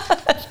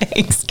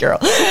 Thanks, girl.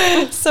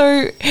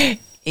 So,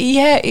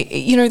 yeah,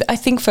 I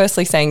think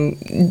firstly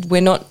saying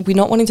we're not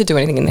wanting to do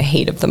anything in the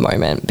heat of the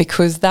moment,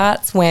 because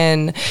that's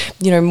when,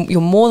 you're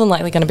more than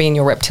likely going to be in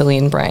your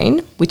reptilian brain,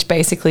 which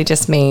basically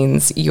just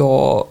means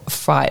your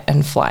fight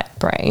and flight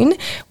brain.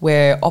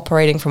 We're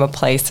operating from a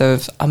place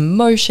of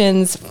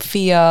emotions,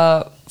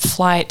 fear,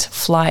 flight,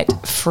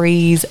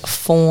 freeze,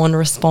 fawn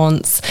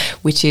response,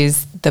 which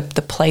is the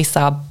place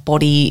our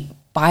body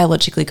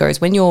biologically goes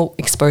when you're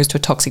exposed to a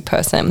toxic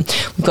person.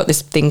 We've got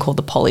this thing called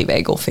the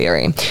polyvagal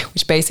theory,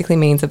 which basically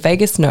means the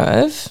vagus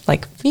nerve,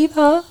 like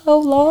Viva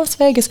Las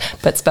Vegas,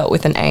 but spelt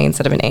with an A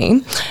instead of an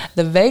E.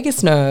 The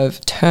vagus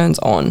nerve turns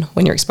on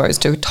when you're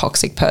exposed to a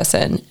toxic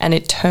person, and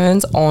it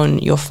turns on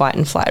your fight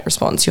and flight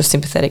response, your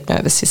sympathetic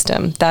nervous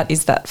system. That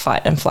is that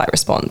fight and flight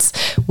response,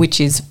 which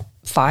is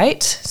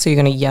fight, so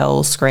you're going to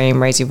yell,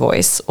 scream, raise your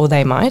voice, or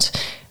they might.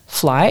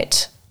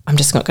 Flight, I'm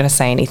just not going to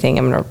say anything,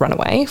 I'm going to run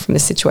away from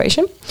this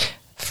situation.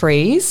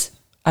 Freeze,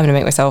 I'm going to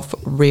make myself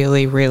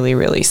really, really,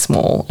 really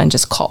small and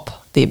just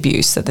cop the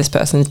abuse that this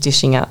person is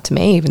dishing out to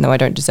me, even though I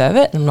don't deserve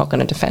it, and I'm not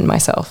going to defend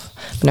myself.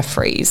 I'm going to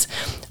freeze.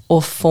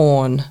 Or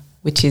fawn,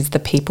 which is the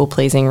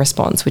people-pleasing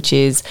response, which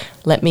is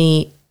let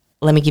me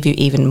give you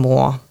even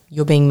more.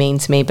 You're being mean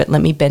to me, but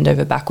let me bend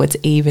over backwards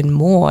even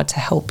more to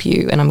help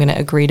you. And I'm going to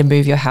agree to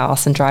move your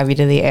house and drive you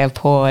to the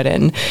airport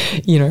and,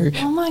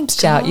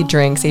 shout your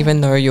drinks,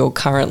 even though you're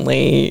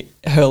currently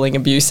hurling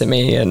abuse at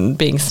me and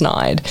being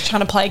snide.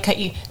 Trying to placate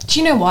you. Do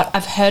you know what?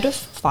 I've heard of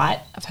fight,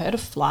 I've heard of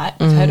flight,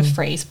 I've heard of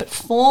freeze, but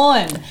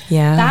fawn.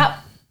 Yeah.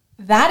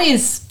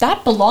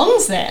 That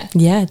belongs there.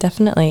 Yeah,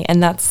 definitely.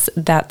 And that's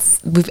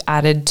we've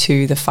added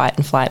to the fight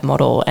and flight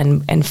model,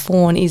 and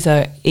fawn is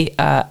a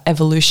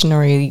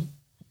evolutionary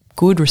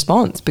good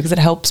response because it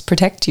helps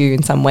protect you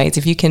in some ways.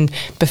 If you can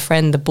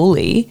befriend the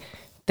bully,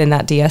 then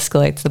that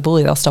de-escalates the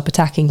bully. They'll stop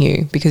attacking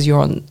you because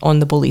you're on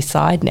the bully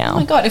side now. Oh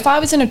my God, if I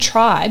was in a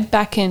tribe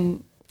back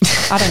in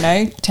I don't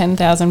know,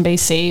 10,000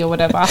 BC or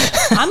whatever,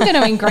 I'm going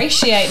to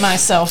ingratiate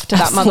myself to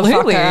that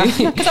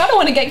motherfucker because I don't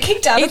want to get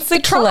kicked out of the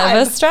tribe.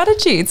 It's a clever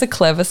strategy. It's a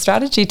clever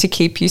strategy to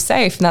keep you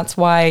safe. And that's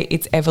why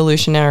it's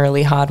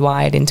evolutionarily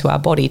hardwired into our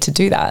body to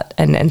do that.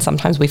 And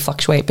sometimes we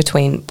fluctuate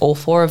between all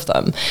four of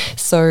them.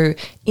 So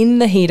in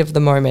the heat of the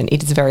moment,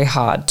 it is very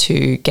hard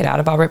to get out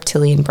of our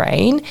reptilian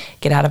brain,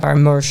 get out of our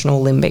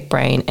emotional limbic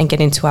brain, and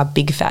get into our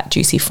big, fat,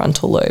 juicy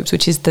frontal lobes,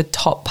 which is the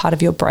top part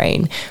of your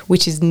brain,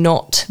 which is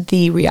not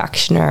the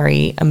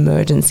reactionary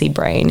emergency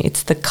brain.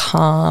 It's the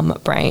calm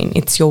brain.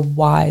 It's your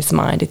wise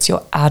mind. It's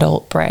your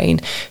adult brain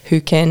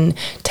who can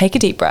take a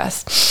deep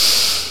breath,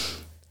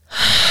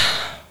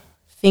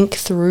 think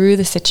through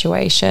the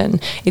situation.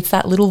 It's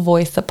that little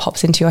voice that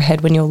pops into your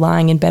head when you're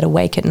lying in bed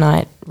awake at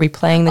night,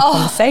 replaying the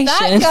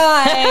conversation.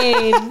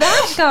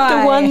 That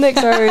guy. The one that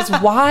goes,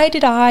 why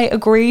did I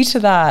agree to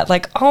that?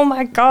 Like, oh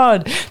my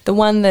God. The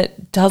one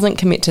that doesn't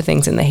commit to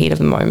things in the heat of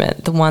the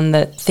moment. The one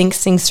that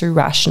thinks things through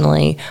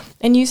rationally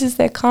and uses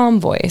their calm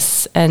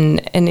voice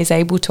and is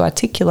able to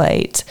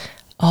articulate,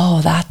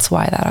 oh, that's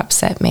why that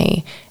upset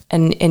me.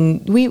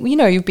 And we, you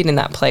know, you've been in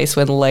that place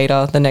when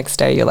later the next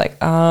day you're like,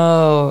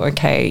 oh,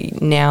 okay,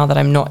 now that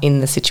I'm not in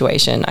the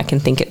situation, I can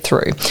think it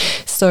through.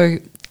 So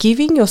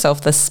giving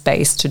yourself the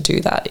space to do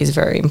that is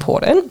very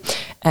important.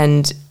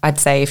 And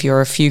I'd say if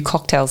you're a few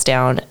cocktails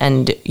down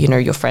and, you know,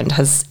 your friend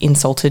has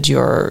insulted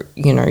your,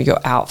 you know, your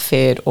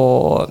outfit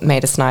or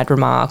made a snide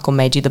remark or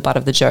made you the butt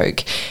of the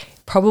joke,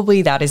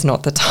 probably that is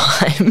not the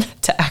time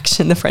to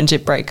action the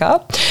friendship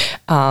breakup.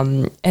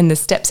 And the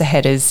steps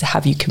ahead is,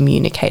 have you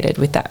communicated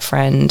with that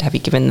friend? Have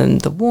you given them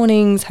the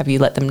warnings? Have you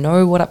let them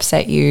know what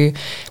upset you?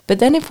 But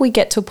then if we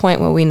get to a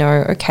point where we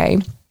know, okay,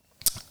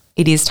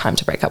 it is time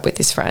to break up with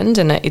this friend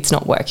and it's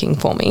not working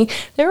for me,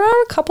 there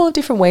are a couple of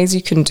different ways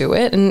you can do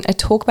it. And I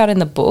talk about in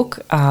the book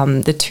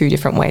the two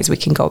different ways we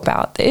can go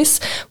about this.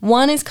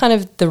 One is kind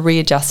of the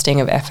readjusting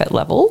of effort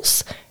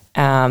levels.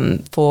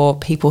 For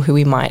people who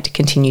we might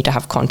continue to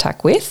have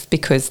contact with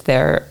because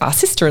they're our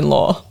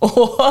sister-in-law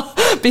or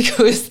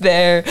because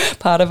they're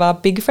part of our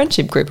big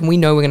friendship group and we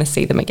know we're going to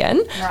see them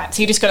again. Right.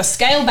 So you just got to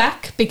scale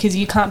back because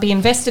you can't be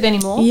invested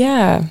anymore.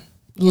 Yeah.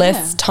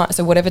 Less time.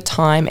 So whatever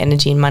time,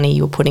 energy and money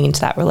you're putting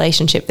into that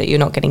relationship that you're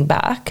not getting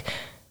back,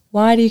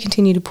 why do you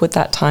continue to put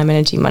that time,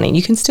 energy, money?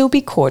 You can still be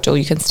cordial,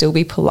 you can still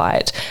be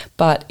polite,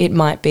 but it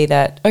might be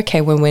that, okay,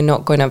 when we're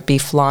not going to be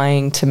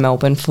flying to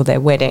Melbourne for their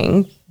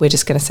wedding, we're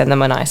just going to send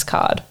them a nice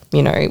card.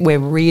 You know, we're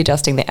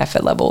readjusting the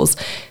effort levels.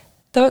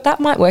 Though that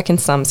might work in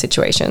some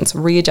situations,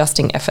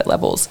 readjusting effort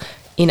levels.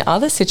 In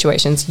other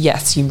situations,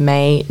 yes, you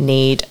may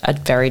need a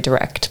very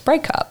direct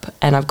breakup.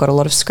 And I've got a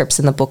lot of scripts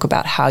in the book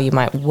about how you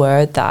might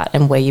word that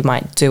and where you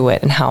might do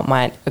it and how it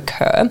might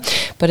occur.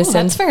 But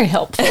that's very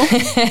helpful.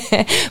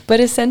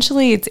 But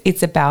essentially,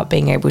 it's about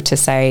being able to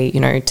say, you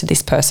know, to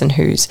this person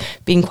who's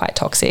being quite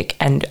toxic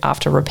and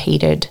after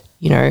repeated,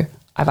 you know,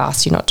 I've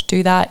asked you not to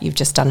do that. You've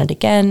just done it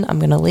again. I'm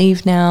going to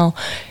leave now.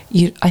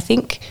 I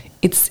think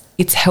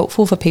it's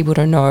helpful for people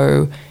to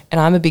know, and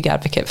I'm a big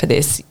advocate for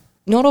this,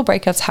 not all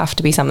breakups have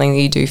to be something that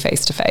you do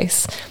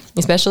face-to-face,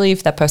 especially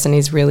if that person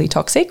is really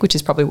toxic, which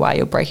is probably why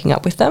you're breaking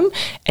up with them,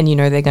 and you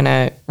know they're going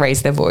to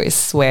raise their voice,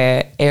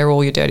 swear, air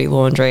all your dirty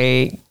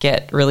laundry,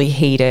 get really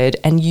heated,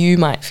 and you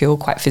might feel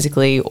quite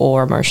physically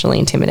or emotionally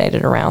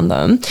intimidated around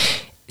them.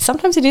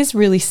 Sometimes it is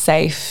really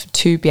safe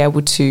to be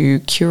able to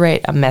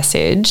curate a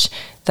message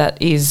that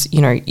is,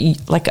 you know,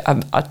 like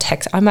a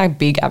text. I'm a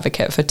big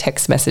advocate for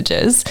text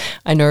messages.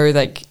 I know,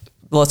 like,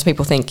 lots of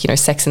people think, you know,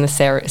 Sex in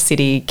the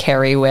City,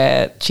 Kerry,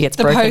 where she gets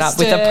broken up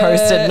with a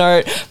Post-it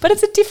note. But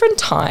it's a different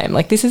time.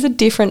 Like, this is a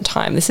different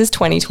time. This is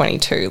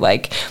 2022.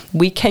 Like,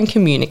 we can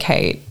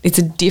communicate. It's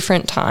a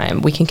different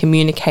time. We can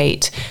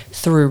communicate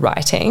through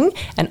writing.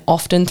 And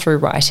often through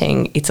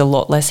writing, it's a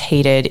lot less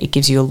heated. It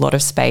gives you a lot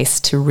of space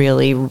to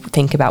really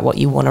think about what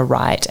you want to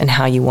write and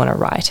how you want to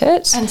write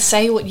it. And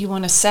say what you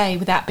want to say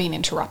without being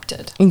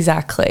interrupted.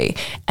 Exactly.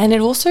 And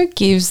it also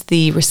gives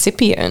the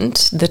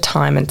recipient the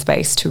time and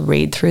space to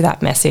read through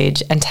that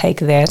message and take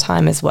their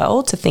time as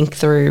well to think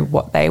through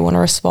what they want to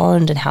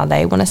respond and how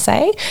they want to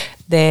say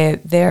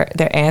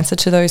their answer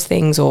to those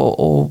things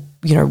or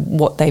you know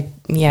what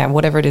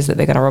whatever it is that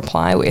they're going to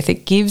reply with.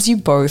 It gives you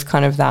both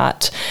kind of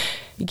that,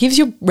 it gives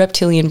your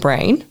reptilian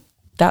brain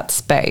that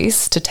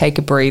space to take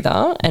a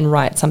breather and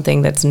write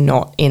something that's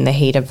not in the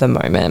heat of the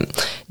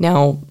moment.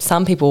 Now,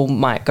 some people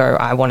might go,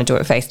 I want to do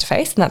it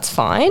face-to-face, and that's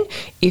fine.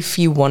 If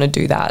you want to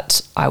do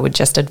that, I would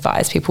just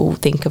advise people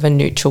think of a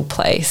neutral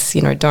place.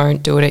 You know,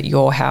 don't do it at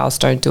your house.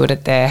 Don't do it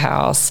at their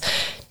house.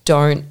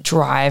 Don't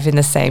drive in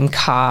the same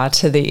car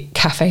to the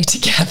cafe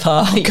together.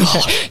 Oh,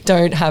 God.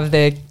 Don't have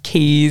their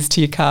keys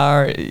to your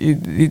car.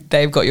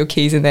 They've got your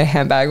keys in their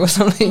handbag or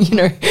something. You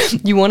know,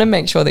 you want to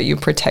make sure that you're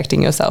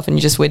protecting yourself, and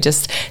we're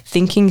just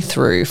thinking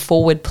through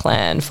forward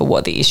plan for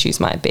what the issues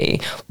might be.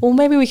 Or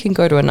maybe we can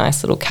go to a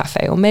nice little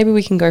cafe, or maybe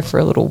we can go for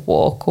a little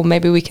walk, or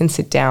maybe we can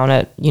sit down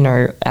at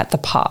the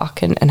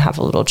park and have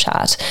a little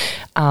chat.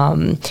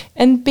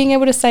 And being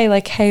able to say,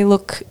 like, hey,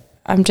 look,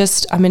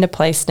 I'm in a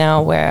place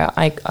now where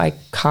I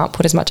can't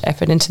put as much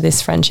effort into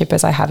this friendship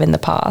as I have in the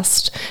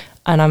past.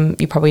 And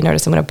you probably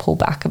notice I'm going to pull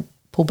back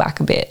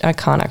a bit. I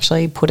can't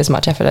actually put as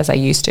much effort as I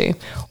used to.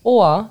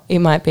 Or it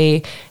might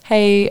be,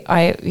 hey,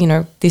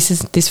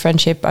 this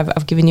friendship,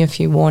 I've given you a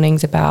few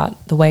warnings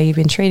about the way you've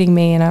been treating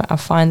me, and I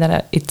find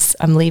that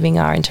I'm leaving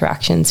our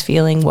interactions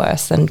feeling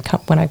worse than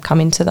when I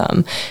come into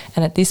them.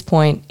 And at this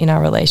point in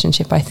our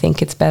relationship, I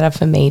think it's better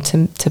for me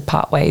to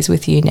part ways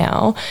with you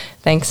now.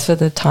 Thanks for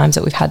the times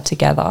that we've had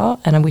together,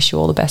 and I wish you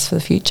all the best for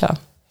the future.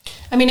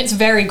 I mean, it's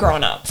very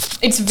grown up.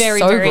 It's very,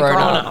 so very grown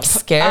up.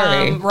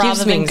 Scary.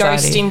 Rather than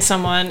ghosting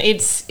someone.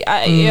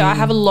 I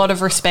have a lot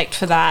of respect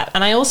for that.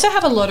 And I also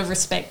have a lot of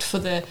respect for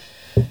the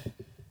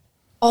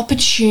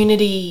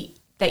opportunity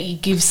that you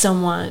give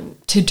someone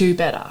to do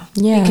better.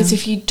 Yeah. Because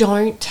if you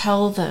don't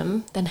tell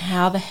them, then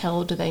how the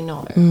hell do they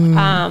know?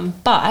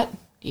 But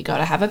you got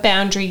to have a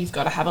boundary. You've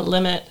got to have a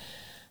limit.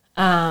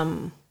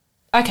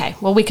 Okay,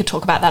 well, we could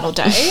talk about that all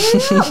day,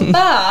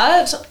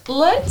 but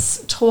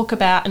let's talk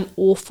about an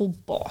awful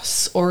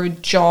boss or a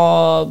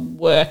job,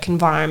 work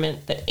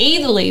environment that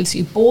either leaves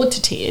you bored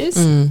to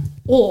tears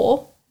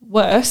or,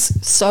 worse,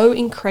 so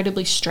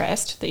incredibly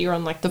stressed that you're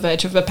on like the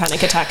verge of a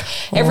panic attack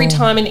every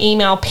time an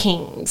email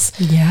pings.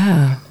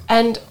 Yeah.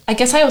 And I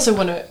guess I also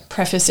want to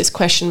preface this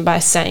question by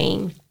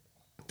saying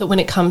that when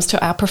it comes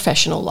to our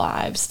professional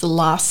lives, the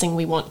last thing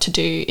we want to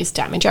do is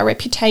damage our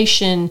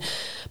reputation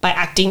by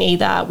acting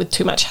either with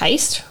too much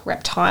haste,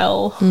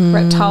 reptile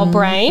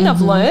brain, I've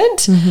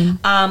learned,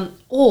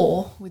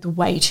 or with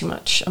way too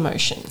much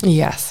emotion.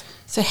 Yes.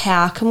 So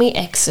how can we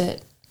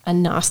exit a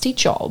nasty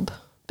job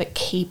but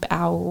keep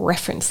our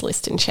reference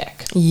list in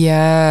check?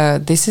 Yeah,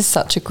 this is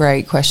such a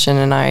great question,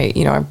 and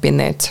I've been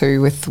there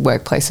too with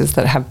workplaces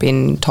that have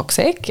been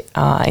toxic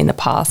in the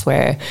past,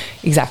 where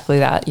exactly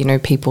that,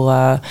 people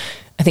are.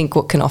 I think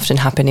what can often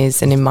happen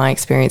is, and in my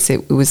experience,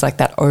 it was like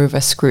that over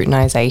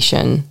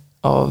scrutinization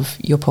of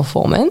your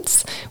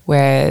performance,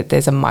 where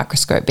there's a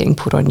microscope being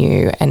put on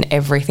you and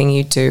everything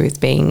you do is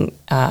being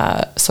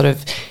sort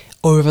of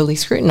overly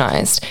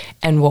scrutinized.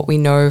 And what we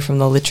know from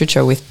the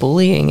literature with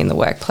bullying in the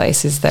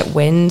workplace is that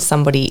when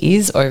somebody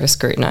is over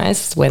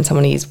scrutinized,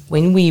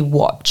 when we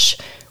watch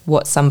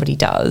what somebody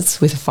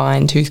does with a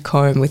fine tooth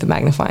comb, with a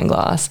magnifying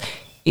glass,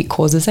 it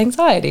causes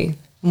anxiety.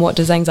 And what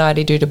does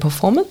anxiety do to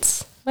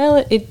performance?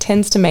 Well, it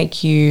tends to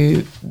make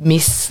you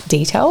miss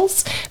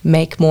details,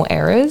 make more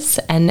errors,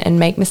 and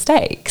make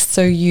mistakes.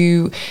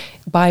 So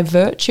by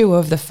virtue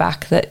of the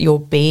fact that you're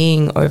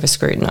being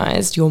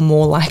over-scrutinized, you're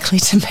more likely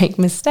to make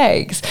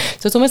mistakes.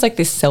 So it's almost like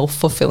this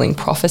self-fulfilling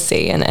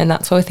prophecy, and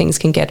that's why things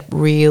can get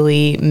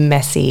really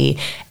messy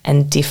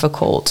and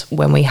difficult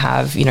when we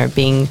have,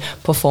 being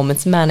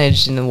performance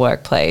managed in the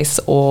workplace,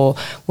 or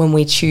when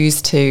we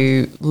choose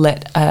to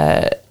let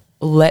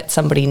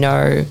somebody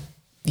know,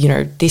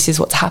 this is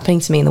what's happening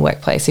to me in the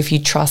workplace. If you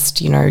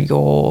trust,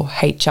 your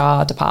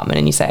HR department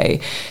and you say,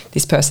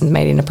 this person's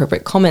made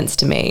inappropriate comments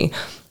to me.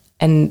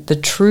 And the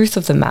truth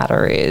of the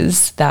matter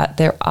is that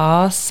there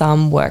are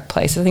some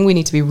workplaces, I think we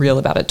need to be real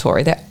about it,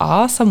 Tori, there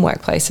are some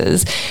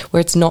workplaces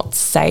where it's not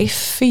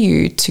safe for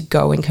you to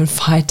go and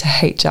confide to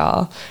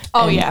HR.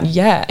 Oh, yeah.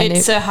 Yeah. And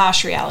it's a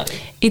harsh reality.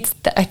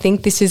 I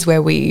think this is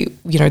where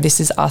this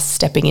is us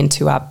stepping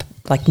into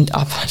I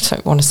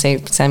don't want to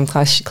sound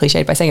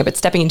cliched by saying it, but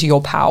stepping into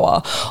your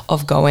power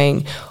of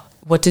going,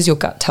 what does your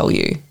gut tell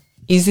you?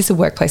 Is this a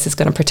workplace that's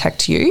going to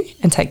protect you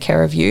and take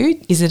care of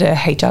you? Is it a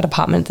HR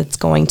department that's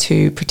going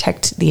to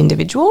protect the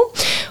individual?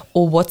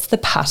 Or what's the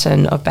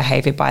pattern of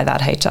behaviour by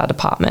that HR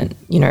department?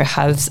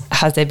 Has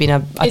there been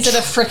is it a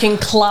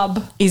freaking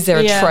club? Is there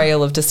a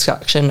trail of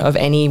destruction of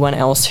anyone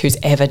else who's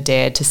ever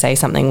dared to say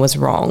something was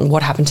wrong?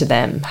 What happened to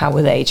them? How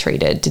were they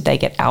treated? Did they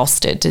get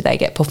ousted? Did they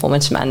get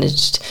performance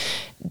managed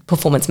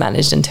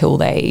until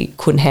they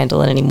couldn't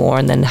handle it anymore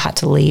and then had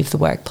to leave the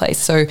workplace?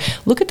 So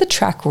look at the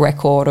track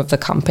record of the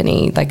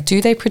company. Like,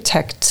 do they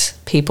protect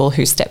people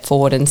who step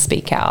forward and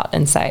speak out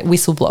and say,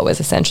 whistleblowers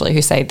essentially,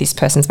 who say this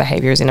person's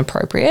behaviour is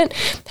inappropriate?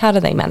 How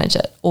do they manage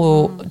it?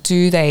 Or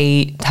do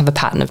they have a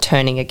pattern of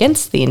turning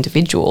against the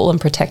individual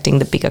and protecting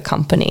the bigger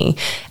company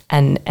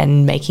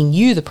and making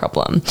you the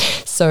problem?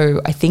 So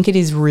I think it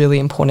is really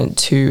important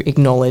to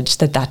acknowledge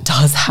that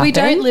does happen. We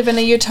don't live in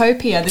a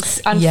utopia.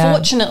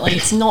 Unfortunately,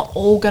 it's not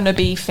all going to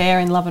be fair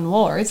in love and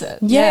war, is it?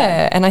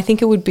 Yeah, and I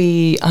think it would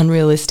be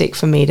unrealistic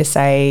for me to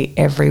say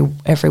every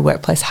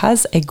workplace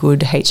has a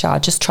good HR.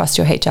 Just trust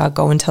your HR,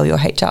 go and tell your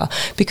HR,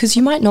 because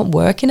you might not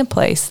work in a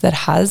place that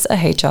has a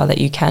HR that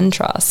you can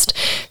trust.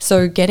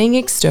 So getting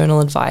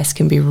external advice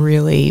can be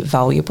really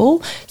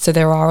valuable. So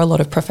there are a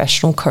lot of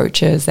professional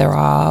coaches, there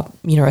are,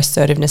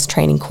 assertiveness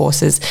training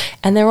courses,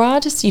 and there are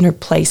just,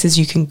 places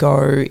you can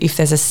go if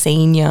there's a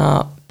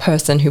senior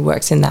person who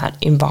works in that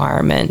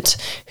environment,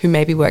 who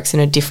maybe works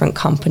in a different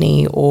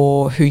company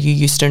or who you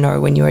used to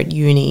know when you were at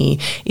uni.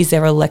 Is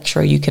there a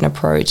lecturer you can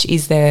approach?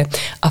 Is there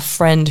a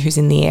friend who's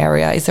in the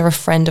area? Is there a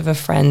friend of a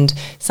friend,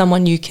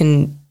 someone you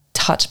can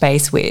touch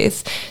base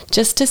with,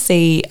 just to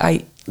see?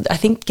 I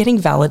think getting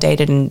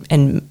validated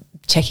and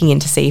checking in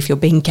to see if you're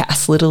being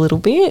gaslit a little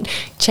bit,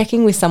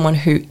 checking with someone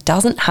who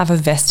doesn't have a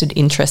vested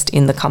interest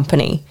in the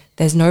company.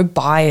 There's no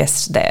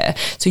bias there.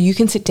 So you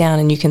can sit down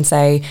and you can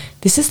say,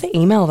 this is the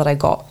email that I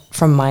got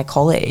from my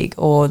colleague,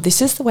 or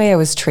this is the way I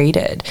was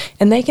treated.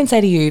 And they can say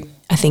to you,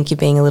 I think you're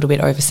being a little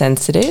bit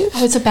oversensitive.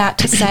 I was about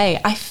to say,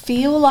 I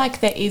feel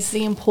like there is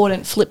the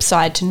important flip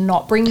side to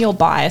not bring your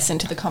bias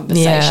into the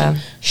conversation.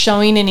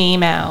 Showing an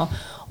email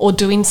or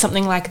doing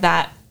something like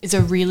that is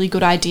a really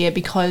good idea,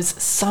 because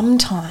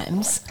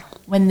sometimes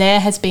when there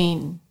has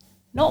been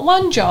not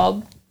one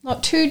job,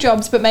 not two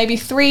jobs, but maybe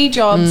three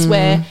jobs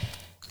where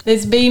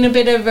there's been a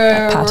bit of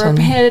a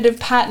repetitive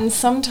pattern,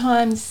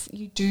 sometimes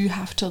you do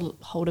have to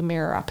hold a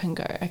mirror up and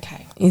go,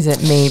 okay. Is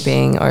it me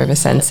being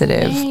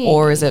oversensitive,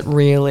 or is it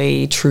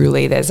really,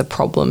 truly there's a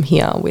problem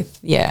here with,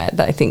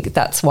 I think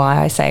that's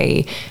why I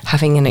say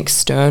having an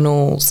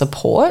external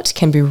support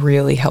can be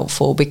really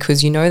helpful,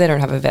 because you know they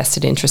don't have a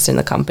vested interest in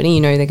the company.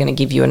 You know they're going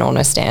to give you an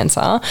honest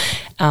answer.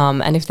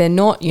 And if they're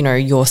not, you know,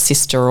 your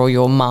sister or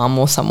your mum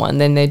or someone,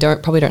 then they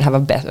probably don't have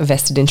a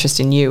vested interest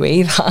in you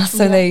either.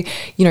 So they,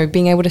 you know,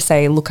 being able to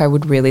say, look, I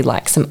would really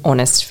like some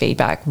honest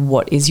feedback.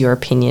 What is your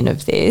opinion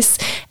of this?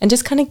 And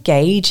just kind of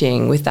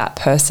gauging with that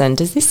person,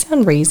 does this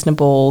sound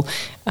reasonable?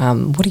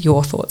 What are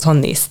your thoughts on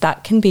this?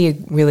 That can be a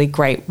really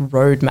great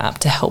roadmap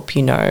to help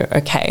you know,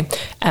 okay,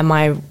 am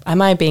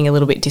I being a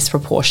little bit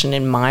disproportionate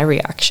in my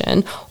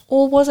reaction?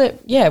 Or was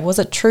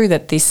it true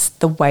that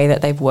the way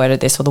that they've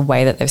worded this or the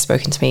way that they've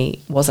spoken to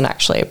me wasn't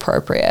actually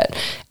appropriate?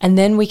 And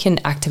then we can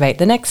activate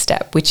the next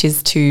step, which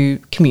is to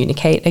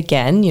communicate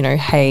again, you know,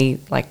 hey,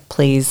 like,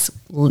 please,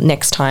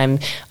 next time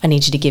I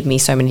need you to give me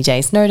so many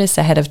days notice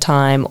ahead of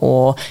time,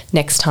 or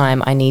next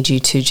time I need you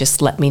to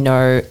just let me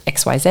know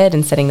XYZ,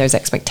 and setting those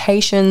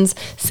expectations,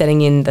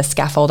 setting in the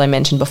scaffold I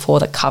mentioned before,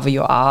 the cover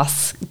your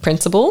ass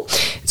principle.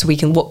 So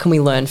what can we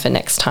learn for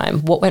next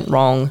time? What went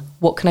wrong?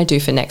 What can I do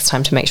for next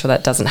time to make sure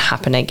that doesn't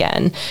happen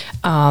again?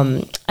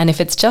 And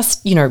if it's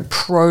just, you know,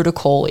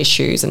 protocol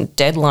issues and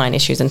deadline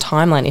issues and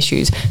timeline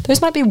issues,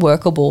 those might be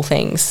workable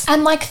things.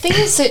 And like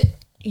things that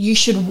you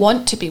should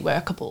want to be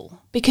workable,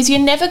 because you're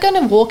never going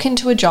to walk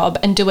into a job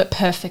and do it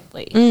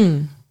perfectly.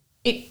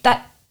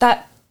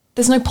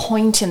 There's no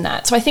point in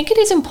that. So I think it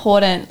is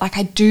important, like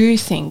I do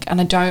think,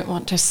 and I don't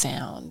want to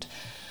sound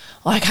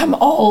like I'm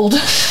old,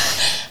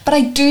 but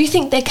I do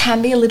think there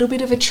can be a little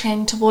bit of a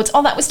trend towards,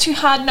 oh, that was too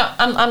hard, no,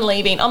 I'm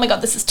leaving. Oh my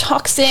God, this is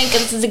toxic and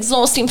this is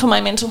exhausting for my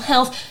mental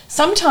health.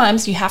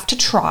 Sometimes you have to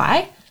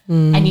try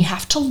and you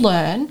have to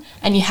learn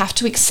and you have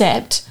to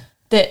accept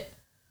that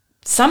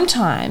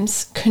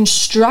sometimes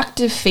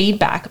constructive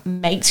feedback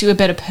makes you a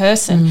better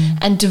person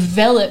and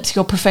develops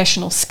your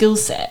professional skill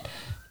set.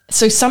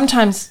 So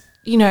sometimes,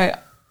 you know,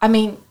 I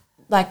mean,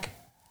 like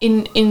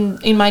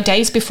in my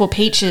days before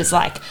Peaches,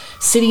 like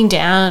sitting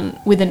down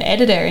with an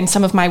editor in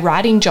some of my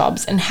writing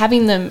jobs and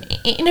having them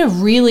in a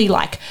really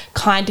like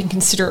kind and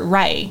considerate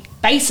way,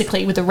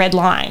 basically with a red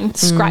line,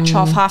 scratch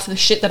off half of the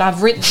shit that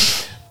I've written,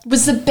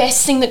 was the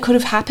best thing that could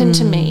have happened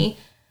to me,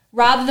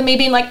 rather than me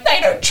being like,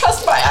 they don't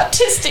trust my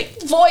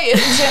artistic voyage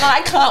and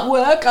I can't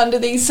work under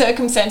these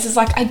circumstances.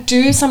 Like I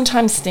do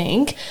sometimes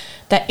think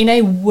that in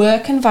a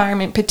work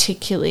environment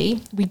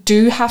particularly, we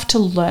do have to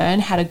learn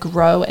how to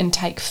grow and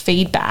take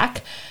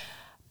feedback.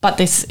 But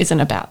this podcast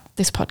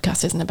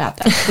isn't about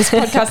that. This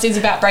podcast is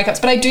about breakups.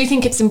 But I do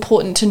think it's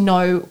important to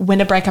know when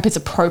a breakup is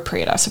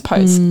appropriate, I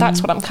suppose.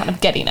 That's what I'm kind of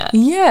getting at.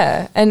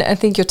 Yeah. And I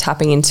think you're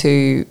tapping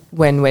into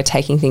when we're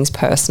taking things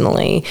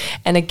personally.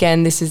 And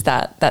again, this is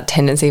that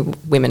tendency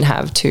women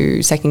have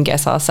to second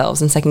guess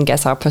ourselves and second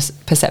guess our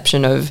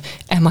perception of,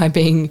 am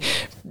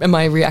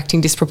I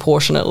reacting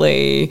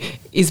disproportionately?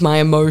 Is my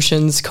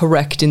emotions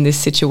correct in this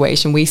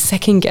situation? We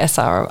second guess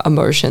our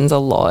emotions a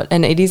lot,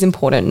 and it is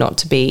important not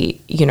to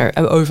be, you know,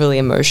 overly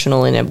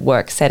emotional in a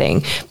work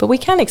setting, but we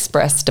can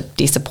express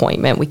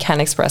disappointment. We can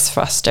express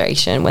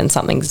frustration when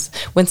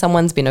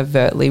someone's been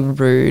overtly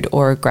rude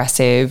or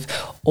aggressive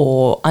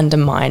or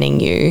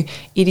undermining you.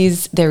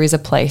 There is a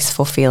place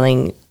for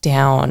feeling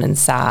down and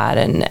sad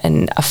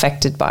and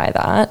affected by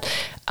that.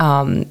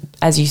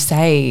 As you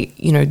say,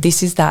 you know,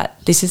 this is that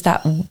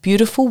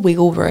beautiful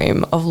wiggle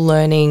room of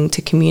learning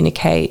to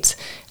communicate.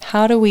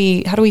 How do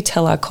we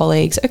tell our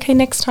colleagues, okay,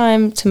 next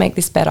time to make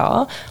this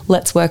better,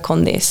 let's work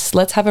on this.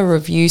 Let's have a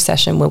review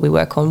session where we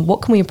work on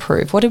what can we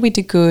improve? What did we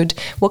do good?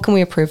 What can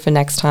we improve for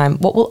next time?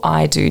 What will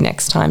I do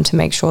next time to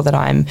make sure that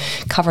I'm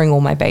covering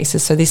all my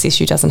bases so this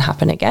issue doesn't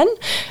happen again?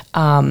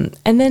 And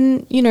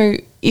then, you know,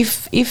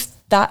 if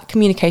that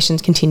communication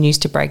continues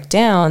to break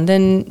down,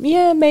 then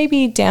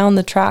maybe down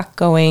the track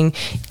going,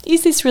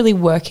 is this really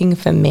working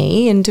for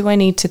me? And do I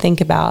need to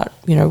think about,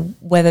 you know,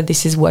 whether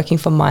this is working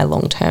for my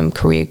long-term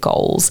career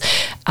goals?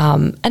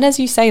 And as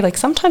you say, like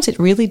sometimes it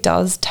really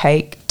does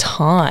take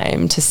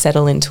time to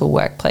settle into a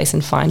workplace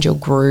and find your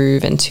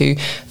groove and to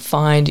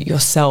find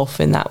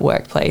yourself in that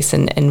workplace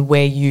and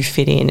where you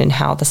fit in and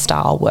how the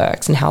style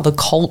works and how the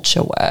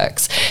culture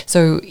works.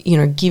 So, you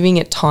know, giving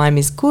it time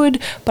is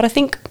good, but I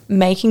think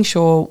making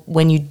sure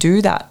when you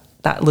do that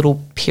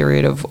little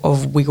period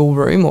of wiggle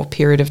room or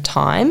period of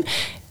time,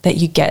 that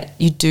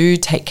you do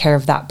take care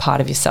of that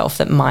part of yourself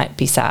that might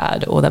be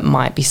sad or that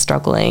might be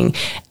struggling.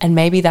 And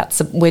maybe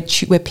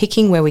we're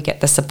picking where we get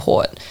the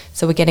support.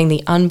 So we're getting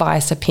the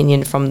unbiased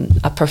opinion from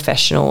a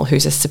professional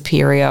who's a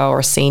superior or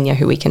a senior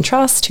who we can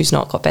trust, who's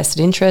not got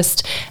vested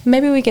interest.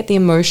 Maybe we get the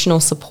emotional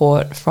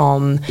support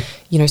from,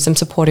 some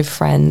supportive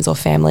friends or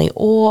family,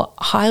 or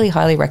highly,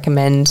 highly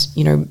recommend,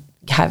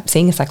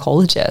 seeing a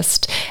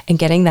psychologist and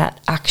getting that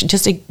action,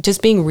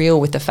 just being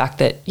real with the fact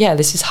that, yeah,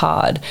 this is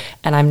hard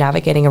and I'm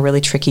navigating a really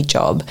tricky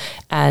job.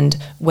 And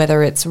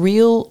whether it's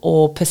real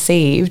or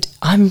perceived,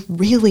 I'm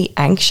really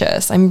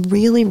anxious. I'm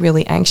really,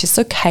 really anxious.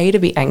 It's okay to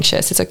be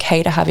anxious. It's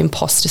okay to have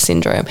imposter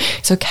syndrome.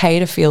 It's okay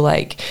to feel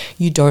like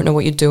you don't know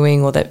what you're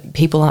doing or that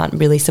people aren't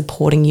really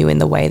supporting you in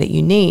the way that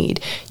you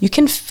need. You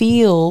can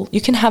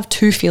have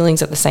two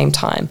feelings at the same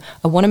time.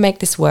 I want to make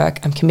this work.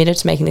 I'm committed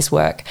to making this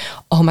work.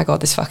 Oh my God,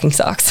 this fucking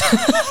sucks.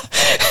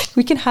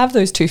 We can have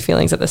those two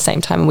feelings at the same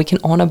time, and we can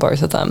honor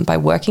both of them by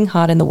working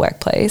hard in the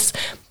workplace,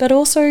 but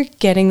also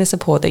getting the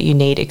support that you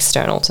need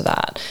external to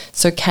that.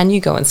 So can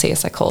you go and see a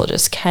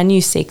psychologist? Can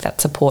you seek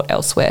that support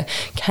elsewhere?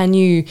 Can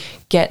you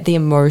get the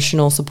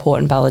emotional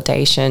support and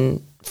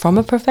validation from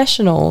a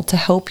professional to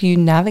help you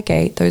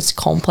navigate those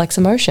complex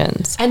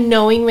emotions? And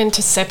knowing when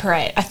to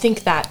separate. I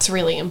think that's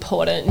really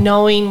important.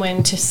 Knowing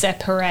when to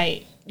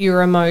separate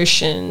your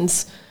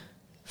emotions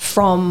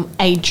from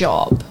a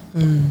job.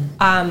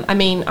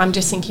 I'm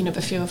just thinking of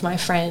a few of my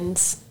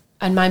friends,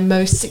 and my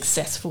most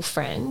successful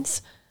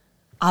friends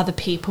are the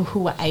people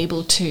who are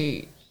able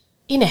to,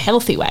 in a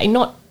healthy way,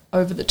 not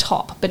over the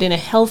top, but in a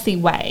healthy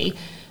way,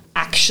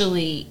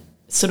 actually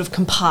sort of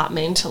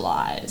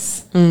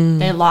compartmentalize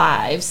their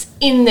lives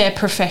in their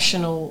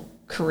professional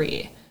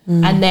career.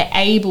 And they're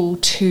able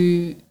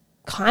to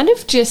kind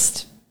of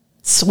just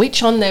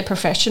switch on their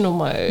professional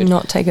mode,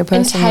 not take it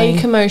personally, and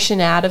take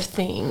emotion out of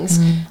things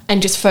and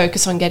just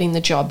focus on getting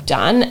the job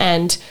done.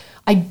 And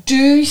I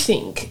do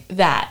think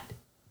that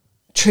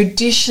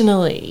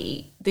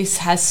traditionally this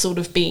has sort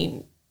of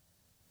been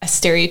a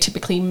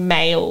stereotypically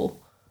male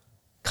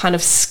kind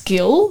of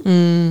skill.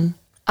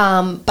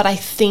 But I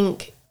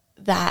think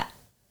that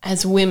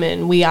as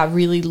women, we are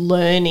really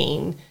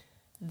learning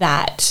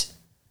that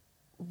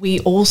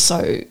we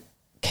also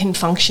can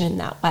function in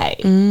that way.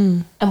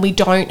 And we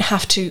don't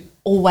have to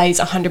always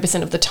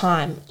 100% of the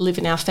time live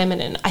in our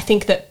feminine. I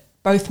think that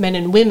both men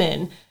and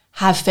women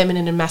have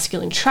feminine and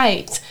masculine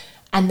traits,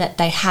 and that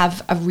they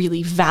have a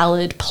really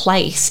valid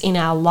place in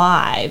our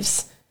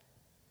lives,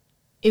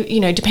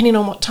 depending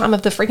on what time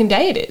of the freaking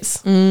day it is.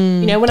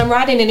 When I'm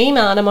writing an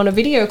email and I'm on a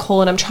video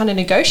call and I'm trying to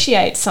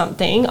negotiate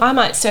something, I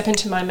might step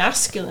into my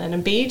masculine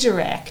and be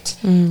direct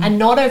and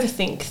not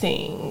overthink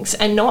things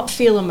and not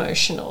feel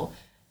emotional.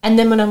 And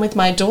then when I'm with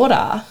my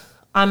daughter,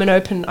 I'm a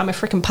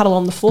freaking puddle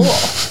on the floor.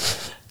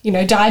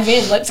 Dive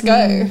in, let's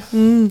go.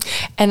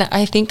 And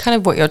I think kind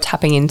of what you're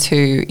tapping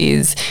into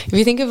is, if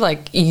you think of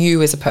like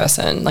you as a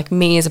person, like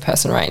me as a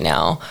person right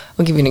now,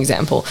 I'll give you an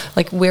example.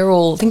 Like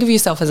think of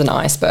yourself as an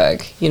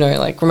iceberg,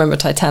 like remember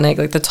Titanic,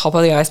 like the top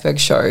of the iceberg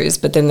shows,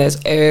 but then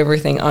there's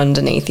everything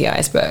underneath the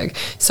iceberg.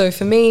 So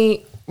for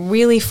me,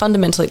 really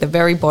fundamentally at the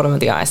very bottom of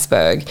the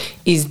iceberg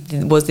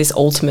was this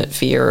ultimate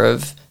fear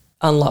of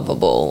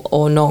unlovable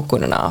or not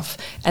good enough.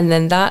 And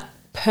then that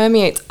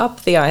permeates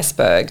up the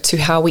iceberg to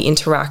how we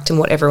interact and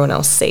what everyone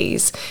else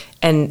sees.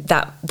 And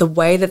that the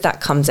way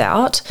that comes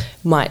out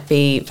might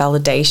be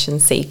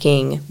validation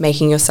seeking,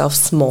 making yourself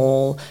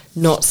small,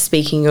 not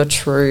speaking your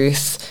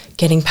truth,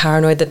 getting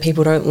paranoid that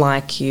people don't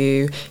like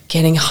you,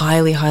 getting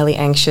highly, highly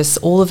anxious.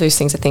 All of those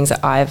things are things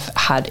that I've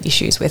had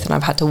issues with and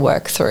I've had to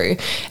work through.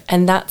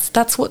 And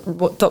that's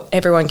what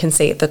everyone can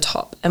see at the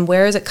top. And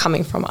where is it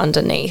coming from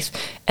underneath?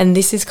 And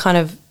this is kind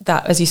of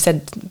that, as you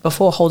said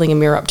before, holding a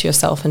mirror up to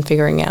yourself and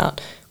figuring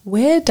out,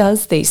 where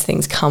does these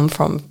things come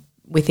from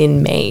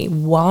within me?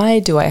 Why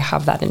do I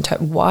have that?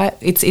 Why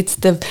it's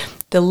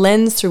the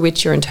lens through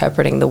which you're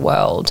interpreting the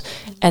world.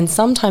 And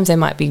sometimes there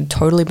might be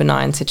totally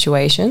benign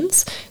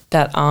situations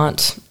that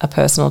aren't a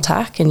personal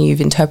attack and you've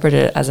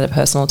interpreted it as a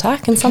personal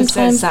attack. And because sometimes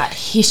there's that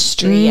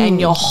history and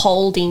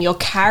you're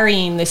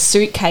carrying this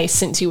suitcase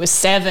since you were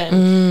 7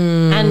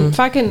 and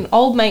fucking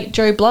old mate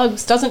Joe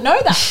Bluggs doesn't know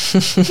that.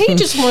 He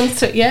just wants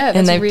to,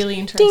 that's really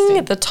interesting. Ding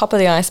at the top of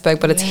the iceberg,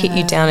 but it's hit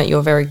you down at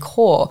your very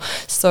core.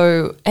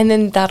 So, and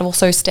then that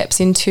also steps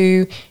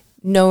into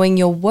knowing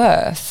your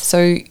worth.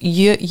 So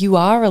you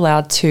are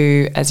allowed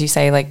to, as you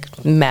say, like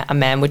a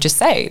man would just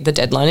say, the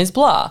deadline is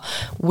blah.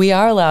 We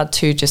are allowed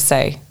to just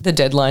say, the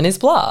deadline is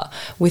blah,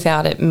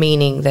 without it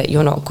meaning that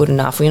you're not good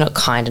enough, or you're not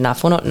kind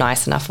enough, or not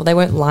nice enough, or they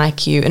won't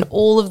like you, and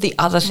all of the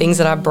other things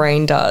that our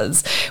brain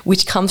does,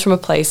 which comes from a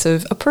place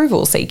of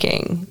approval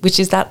seeking, which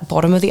is that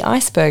bottom of the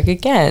iceberg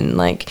again.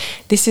 Like,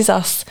 this is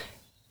us.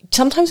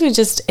 Sometimes we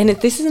just, and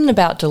this isn't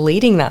about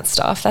deleting that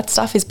stuff. That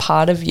stuff is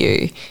part of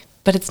you.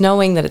 But it's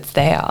knowing that it's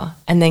there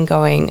and then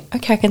going,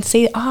 okay, I can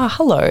see,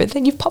 hello,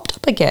 then you've popped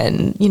up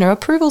again,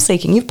 approval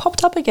seeking, you've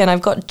popped up again.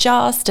 I've got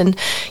just and,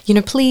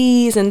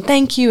 please and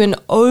thank you, and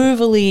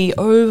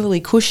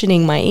overly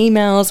cushioning my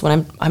emails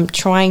when I'm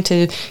trying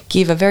to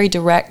give a very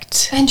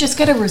direct. And just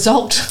get a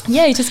result.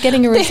 Yeah, you're just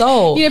getting a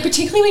result.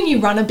 Particularly when you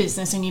run a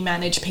business and you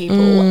manage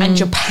people and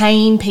you're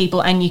paying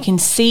people and you can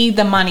see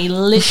the money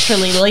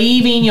literally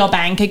leaving your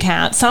bank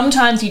account.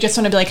 Sometimes you just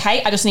want to be like,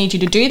 hey, I just need you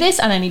to do this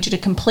and I need you to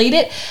complete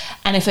it.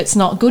 And if it's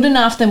not good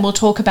enough, then we'll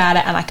talk about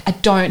it. And I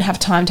don't have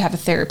time to have a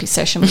therapy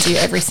session with you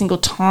every single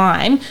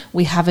time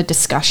we have a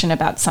discussion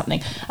about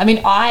something. I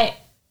mean,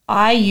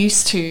 I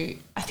used to,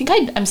 I think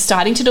I'm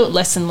starting to do it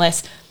less and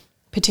less,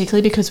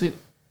 particularly because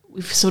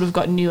we've sort of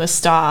got newer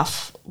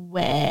staff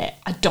where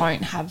I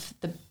don't have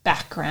the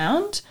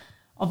background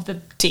of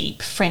the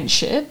deep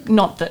friendship.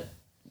 Not that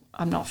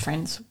I'm not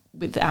friends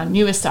with our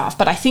newer staff,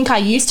 but I think I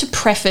used to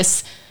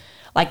preface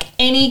like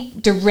any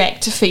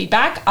direct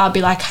feedback. I'll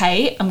be like,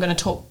 hey, I'm going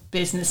to talk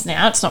business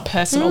now. It's not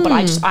personal, but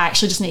I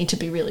actually just need to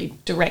be really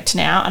direct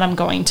now, and I'm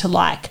going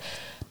to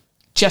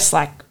just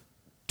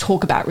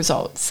talk about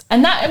results.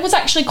 And that it was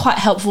actually quite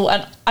helpful.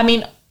 And I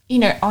mean,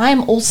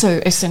 I'm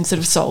also a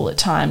sensitive soul at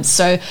times.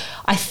 So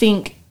I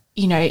think,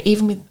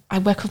 even I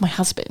work with my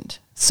husband.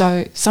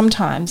 So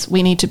sometimes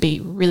we need to be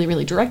really,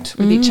 really direct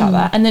with each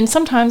other. And then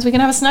sometimes we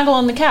can have a snuggle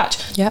on the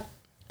couch. Yep.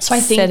 So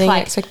I think setting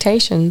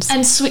expectations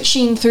and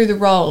switching through the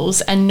roles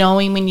and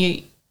knowing when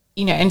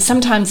and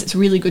sometimes it's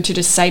really good to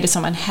just say to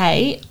someone,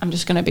 hey, I'm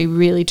just going to be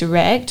really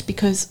direct,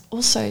 because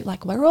also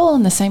we're all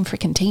on the same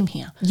freaking team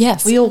here.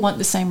 Yes. We all want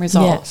the same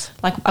result.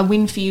 Yes. A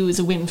win for you is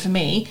a win for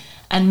me.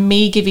 And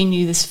me giving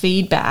you this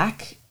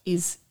feedback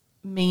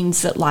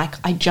means that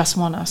I just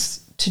want us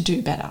to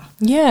do better.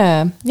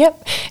 Yeah.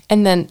 Yep.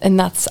 And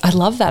that's, I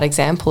love that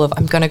example of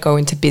I'm going to go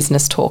into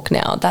business talk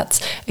now.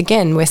 That's,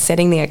 again, we're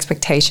setting the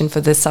expectation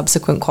for the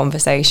subsequent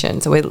conversation.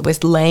 So we're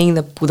laying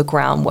the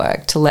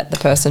groundwork to let the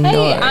person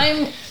know.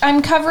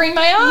 I'm covering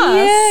my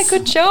ass. Yeah,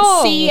 good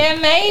job.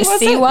 CMA,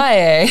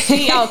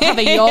 CYA. I'll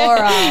cover your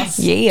ass.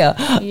 Yeah.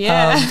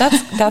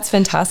 That's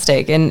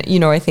fantastic. And,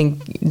 I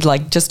think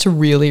just to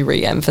really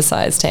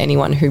re-emphasize to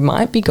anyone who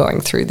might be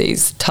going through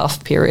these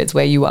tough periods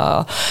where you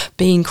are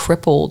being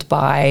crippled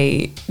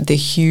by the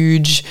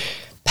huge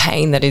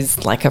pain that is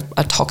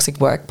a toxic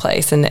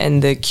workplace,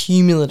 and the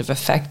cumulative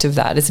effect of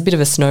that is a bit of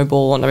a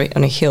snowball on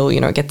a hill.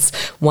 It gets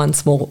one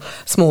small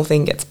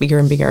thing gets bigger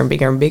and bigger and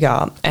bigger and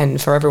bigger,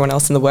 and for everyone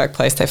else in the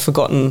workplace, they've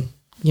forgotten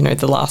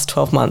the last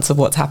 12 months of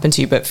what's happened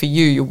to you. But for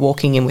you, you're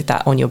walking in with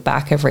that on your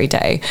back every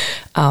day,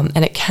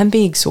 and it can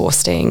be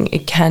exhausting.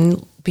 It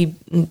can be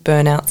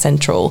burnout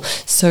central.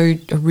 So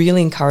I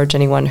really encourage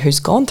anyone who's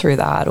gone through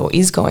that or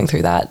is going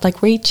through that,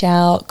 reach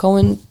out, go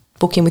and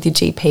book in with your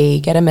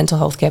GP, get a mental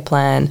health care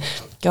plan,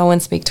 go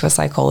and speak to a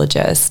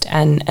psychologist,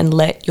 and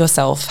let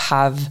yourself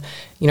have,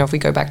 if we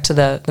go back to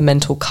the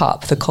mental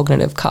cup, the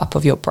cognitive cup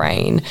of your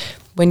brain,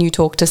 when you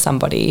talk to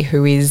somebody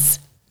who is,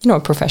 a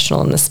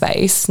professional in the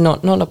space,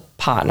 not a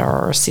partner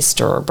or a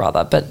sister or a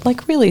brother, but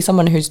really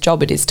someone whose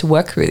job it is to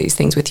work through these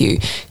things with you,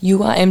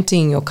 you are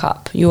emptying your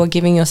cup. You are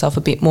giving yourself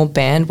a bit more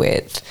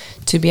bandwidth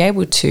to be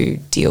able to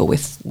deal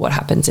with what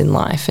happens in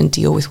life and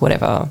deal with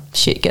whatever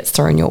shit gets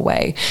thrown your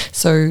way.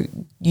 So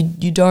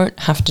you don't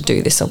have to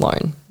do this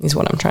alone, is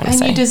what I'm trying to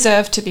say. And you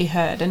deserve to be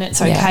heard, and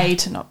it's okay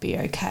to not be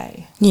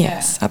okay.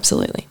 Yes,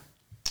 absolutely.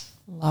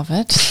 Love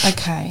it.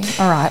 Okay.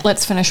 All right.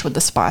 Let's finish with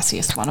the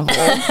spiciest one of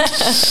all.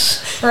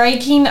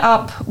 Breaking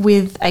up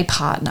with a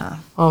partner.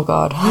 Oh,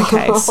 God.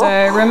 Okay.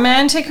 So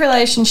romantic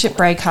relationship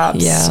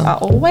breakups are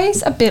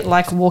always a bit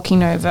like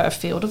walking over a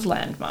field of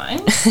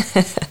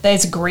landmines.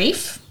 There's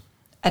grief,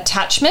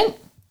 attachment,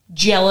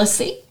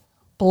 jealousy,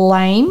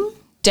 blame,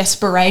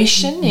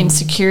 desperation,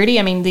 insecurity.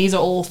 I mean, these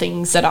are all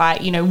things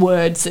that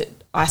words that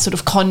I sort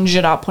of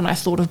conjured up when I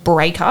thought of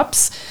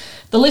breakups.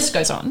 The list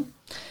goes on.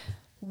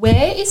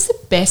 Where is the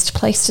best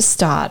place to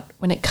start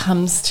when it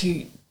comes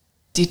to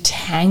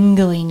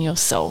detangling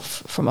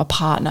yourself from a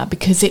partner?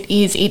 Because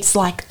it's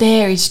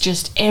there is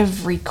just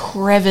every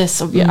crevice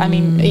of your, I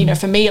mean,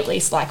 for me at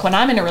least, when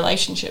I'm in a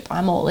relationship,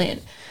 I'm all in.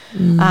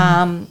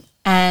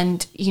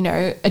 And,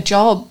 a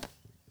job,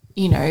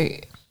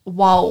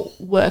 while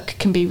work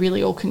can be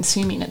really all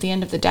consuming, at the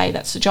end of the day,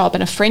 that's the job.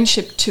 And a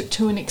friendship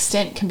to an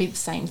extent can be the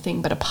same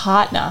thing, but a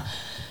partner,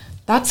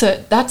 that's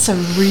a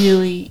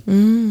really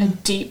a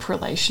deep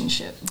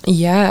relationship.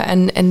 Yeah,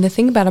 and the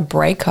thing about a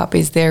breakup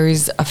is there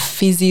is a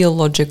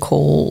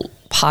physiological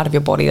part of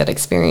your body that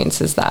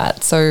experiences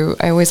that. So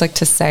I always like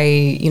to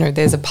say,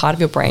 there's a part of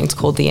your brain, it's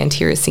called the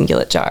anterior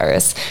cingulate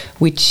gyrus,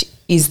 which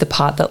is the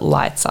part that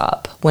lights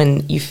up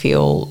when you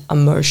feel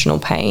emotional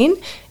pain.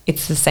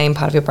 It's the same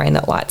part of your brain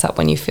that lights up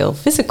when you feel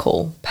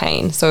physical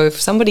pain. So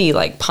if somebody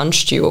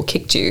punched you or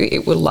kicked you,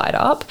 it would light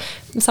up.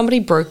 If somebody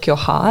broke your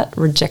heart,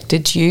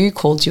 rejected you,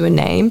 called you a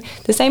name,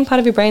 the same part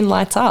of your brain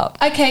lights up.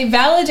 Okay,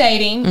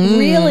 validating,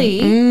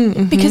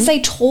 really, because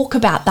they talk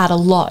about that a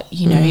lot,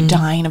 you know,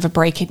 dying of a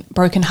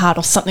broken heart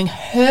or something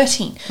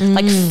hurting,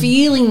 like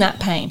feeling that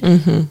pain.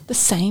 The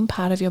same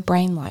part of your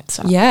brain lights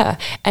up. Yeah,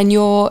 and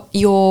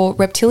your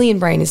reptilian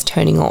brain is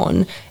turning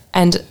on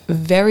and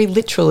very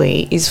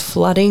literally is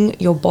flooding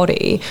your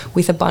body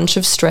with a bunch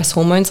of stress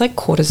hormones like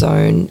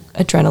cortisone,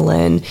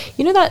 adrenaline,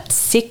 you know, that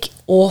sick,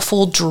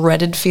 awful,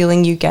 dreaded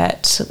feeling you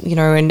get, you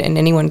know, and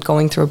anyone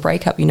going through a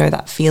breakup, you know,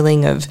 that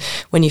feeling of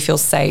when you feel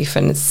safe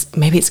and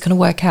maybe it's going to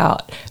work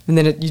out, and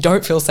then you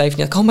don't feel safe and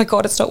you're like, oh my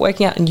God, it's not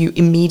working out, and you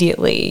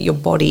immediately, your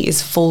body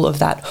is full of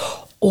that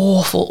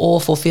awful,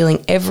 awful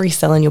feeling. Every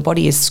cell in your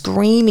body is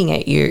screaming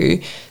at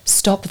you,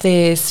 stop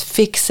this,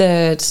 fix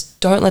it,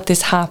 don't let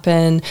this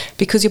happen,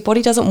 because your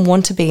body doesn't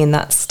want to be in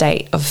that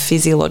state of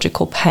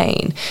physiological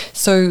pain.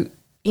 So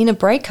in a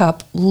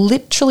breakup,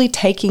 literally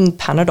taking a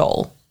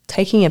Panadol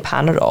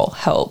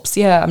helps.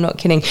 Yeah, I'm not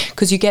kidding,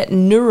 because you get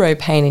neuro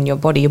pain in your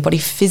body. Your body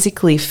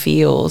physically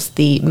feels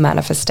the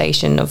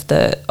manifestation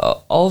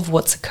of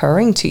what's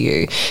occurring to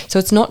you. So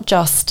it's not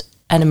just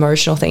an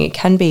emotional thing. It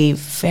can be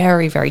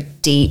very, very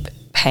deep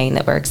pain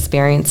that we're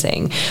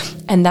experiencing,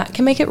 and that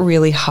can make it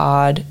really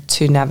hard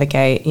to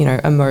navigate, you know,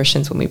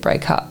 emotions when we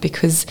break up,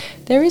 because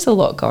there is a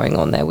lot going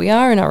on there. We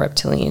are in our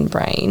reptilian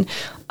brain.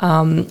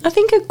 I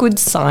think a good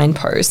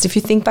signpost, if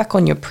you think back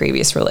on your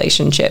previous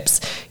relationships,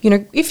 you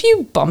know, if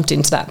you bumped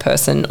into that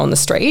person on the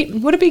street,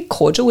 would it be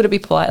cordial? Would it be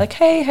polite? Like,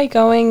 hey, how you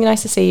going?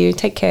 Nice to see you.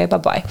 Take care.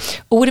 Bye-bye.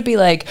 Or would it be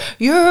like,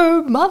 you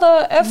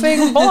mother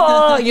effing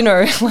blah, you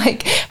know,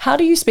 like, how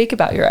do you speak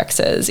about your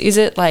exes? Is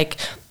it like,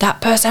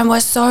 that person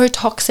was so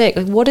toxic?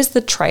 Like, what is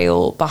the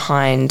trail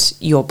behind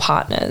your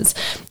partners?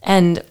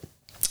 And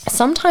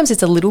sometimes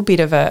it's a little bit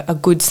of a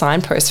good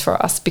signpost for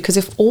us, because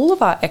if all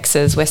of our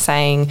exes were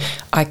saying,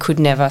 I could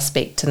never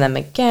speak to them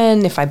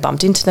again, if I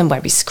bumped into them,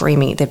 they'd be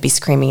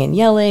screaming and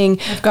yelling.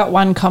 I've got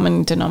one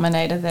common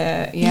denominator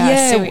there. Yeah,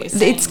 I see what you're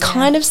saying. It's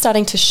kind of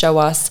starting to show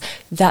us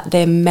that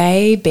there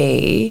may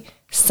be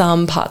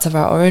some parts of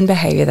our own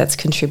behavior that's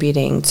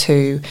contributing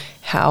to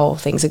how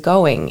things are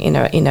going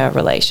in a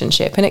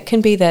relationship. And it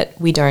can be that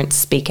we don't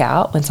speak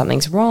out when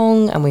something's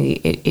wrong, and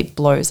it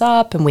blows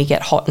up and we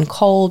get hot and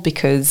cold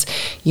because,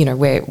 you know,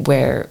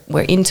 we're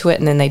into it,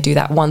 and then they do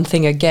that one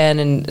thing again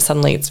and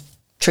suddenly it's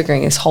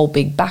triggering this whole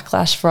big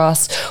backlash for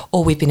us.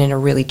 Or we've been in a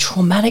really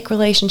traumatic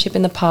relationship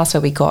in the past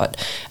where we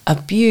got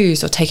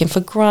abused or taken for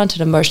granted,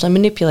 emotionally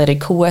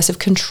manipulated, coercive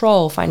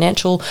control,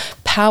 financial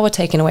power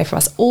taken away from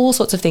us, all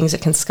sorts of things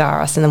that can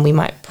scar us, and then we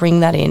might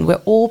bring that in.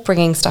 We're all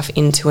bringing stuff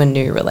into a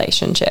new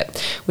relationship,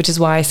 which is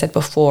why I said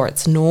before,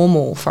 it's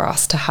normal for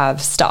us to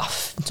have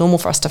stuff. It's normal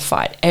for us to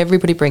fight.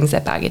 Everybody brings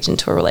their baggage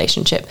into a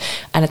relationship,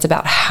 and it's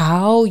about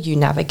how you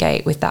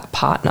navigate with that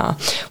partner.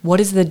 What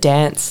is the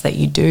dance that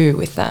you do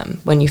with them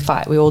when you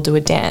fight? We all do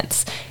a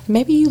dance.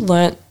 Maybe you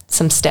learnt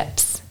some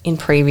steps in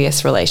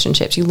previous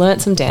relationships. You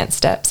learnt some dance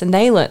steps and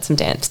they learnt some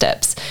dance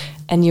steps,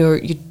 and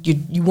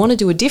you want to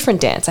do a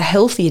different dance, a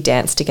healthier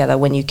dance together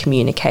when you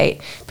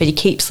communicate, but you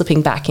keep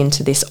slipping back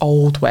into this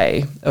old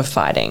way of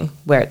fighting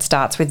where it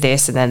starts with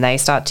this and then they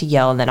start to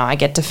yell and then I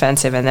get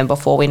defensive, and then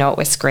before we know it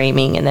we're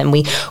screaming, and then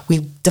we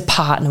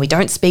depart and we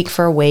don't speak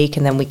for a week,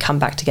 and then we come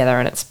back together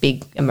and it's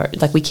big,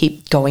 like we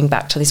keep going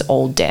back to these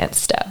old dance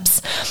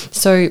steps.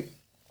 So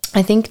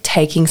I think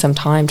taking some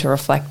time to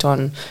reflect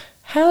on,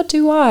 how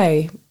do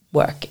I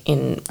work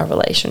in a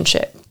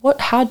relationship?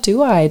 How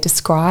do I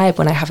describe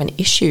when I have an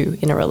issue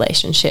in a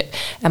relationship?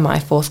 Am I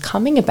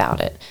forthcoming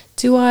about it?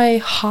 Do I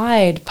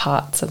hide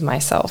parts of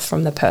myself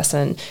from the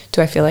person?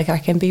 Do I feel like I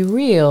can be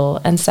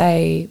real and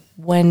say,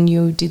 when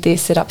you did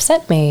this, it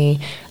upset me?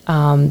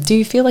 Do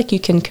you feel like you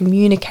can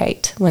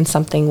communicate when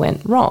something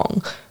went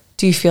wrong?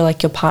 Do you feel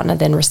like your partner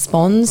then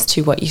responds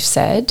to what you've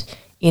said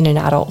in an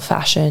adult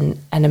fashion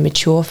and a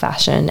mature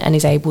fashion, and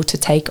is able to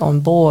take on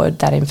board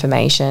that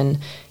information,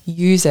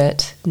 use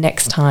it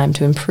next time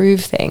to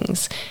improve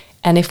things?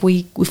 And if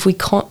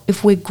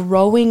we're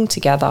growing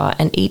together,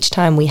 and each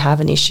time we have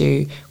an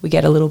issue, we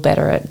get a little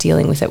better at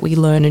dealing with it, we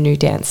learn a new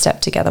dance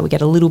step together, we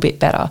get a little bit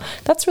better,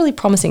 that's really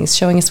promising. It's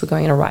showing us we're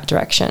going in the right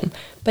direction.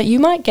 But you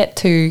might get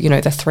to, you know,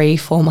 the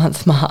 3-4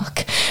 month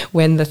mark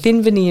when the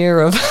thin veneer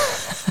of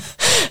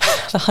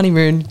the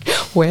honeymoon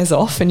wears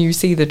off and you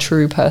see the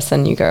true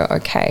person. You go,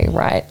 okay,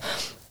 right.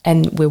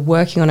 And we're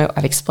working on it.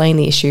 I've explained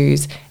the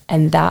issues,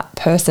 and that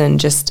person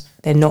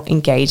they're not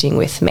engaging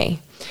with me.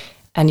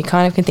 And you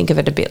kind of can think of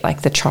it a bit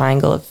like the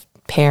triangle of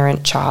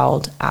parent,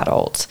 child,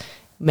 adult.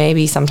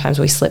 Maybe sometimes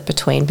we slip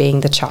between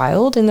being the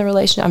child in the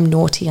relationship, I'm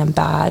naughty, I'm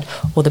bad,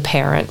 or the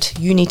parent,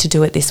 you need to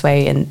do it this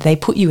way, and they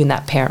put you in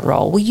that parent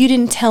role. Well, you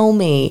didn't tell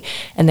me,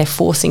 and they're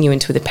forcing you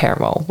into the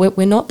parent role.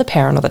 We're not the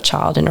parent or the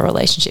child in a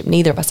relationship.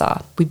 Neither of us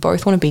are. We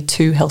both want to be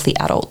two healthy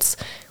adults,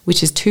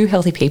 which is two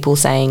healthy people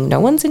saying no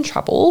one's in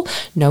trouble,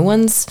 no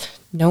one's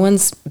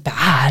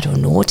bad or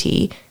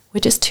naughty.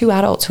 We're just two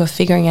adults who are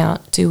figuring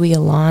out, do we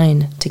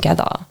align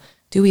together?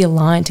 Do we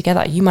align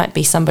together? You might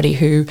be somebody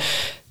who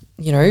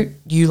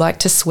you like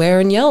to swear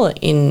and yell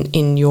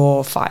in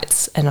your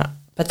fights,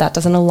 but that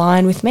doesn't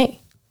align with me.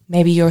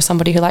 Maybe you're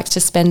somebody who likes to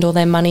spend all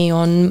their money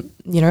on,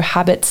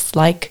 habits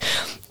like,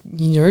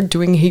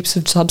 doing heaps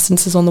of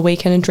substances on the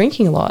weekend and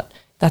drinking a lot.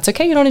 That's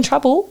okay. You're not in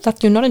trouble.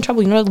 You're not in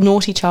trouble. You're not a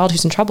naughty child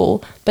who's in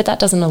trouble, but that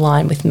doesn't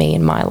align with me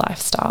and my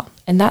lifestyle.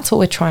 And that's what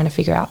we're trying to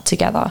figure out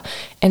together.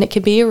 And it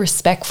could be a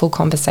respectful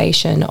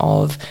conversation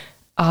of,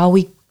 are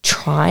we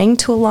trying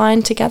to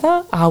align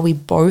together? Are we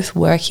both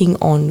working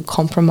on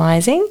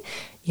compromising?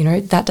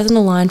 That doesn't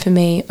align for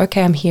me.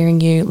 Okay, I'm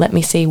hearing you. Let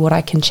me see what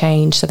I can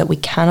change so that we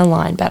can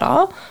align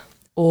better,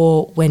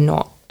 or we're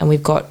not. And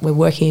we're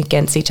working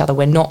against each other.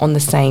 We're not on the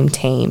same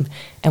team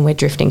and we're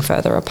drifting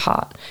further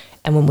apart.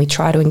 And when we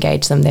try to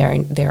engage them,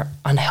 they're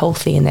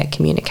unhealthy in their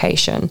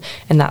communication.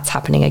 And that's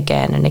happening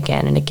again and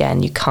again and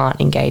again. You can't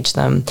engage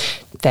them.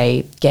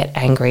 They get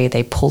angry.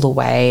 They pull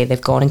away.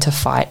 They've gone into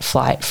fight,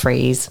 flight,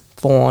 freeze,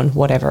 fawn,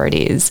 whatever it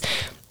is.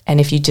 And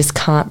if you just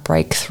can't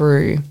break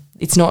through,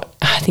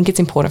 I think it's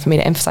important for me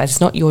to emphasize,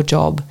 it's not your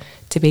job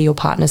to be your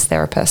partner's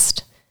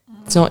therapist.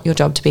 It's not your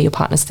job to be your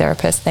partner's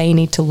therapist. They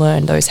need to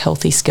learn those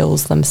healthy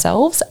skills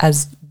themselves,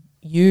 as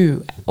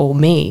you or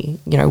me,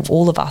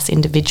 all of us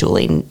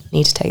individually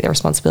need to take the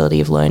responsibility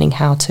of learning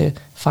how to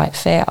fight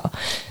fair.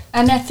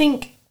 And I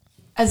think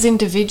as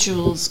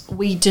individuals,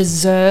 we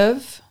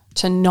deserve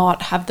to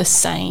not have the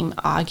same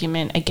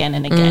argument again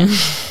and again.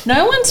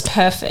 No one's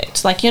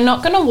perfect. Like, you're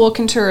not going to walk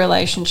into a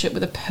relationship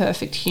with a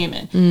perfect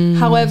human.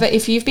 However,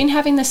 if you've been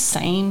having the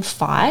same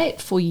fight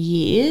for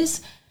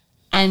years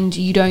and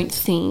you don't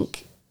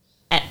think,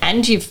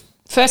 and you've,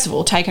 first of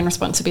all, taken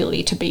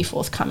responsibility to be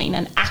forthcoming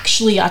and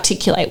actually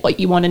articulate what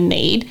you want and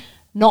need,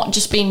 not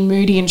just being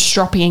moody and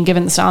stroppy and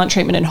given the silent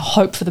treatment and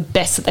hope for the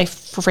best that they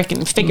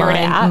freaking figure it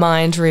out.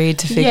 Mind read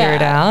to figure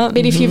it out.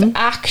 But if you've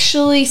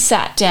actually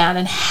sat down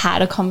and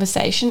had a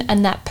conversation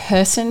and that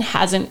person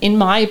hasn't, in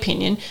my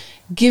opinion,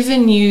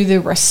 given you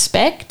the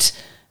respect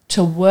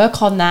to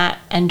work on that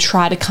and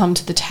try to come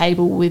to the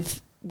table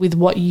with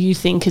what you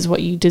think is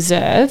what you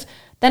deserve,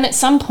 then at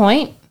some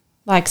point,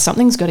 like,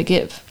 something's got to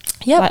give.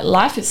 Yeah, like,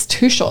 life is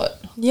too short.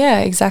 Yeah,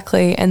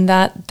 exactly. And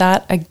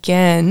that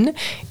again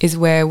is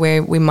where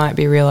we might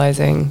be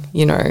realizing,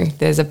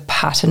 there's a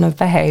pattern of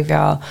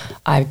behavior.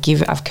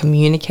 I've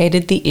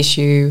communicated the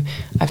issue.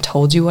 I've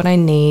told you what I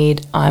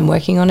need. I'm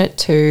working on it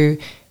too.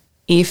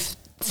 If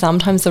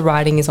sometimes the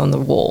writing is on the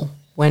wall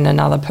when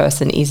another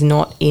person is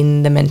not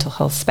in the mental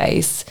health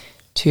space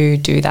to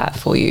do that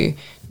for you.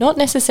 Not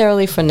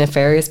necessarily for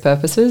nefarious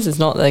purposes. It's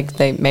not like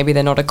they're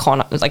not a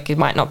con, like it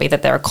might not be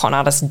that they're a con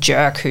artist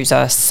jerk who's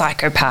a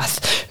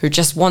psychopath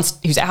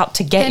who's out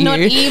to get you. They're not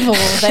evil.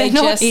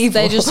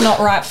 They're just not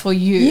right for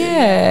you.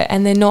 Yeah,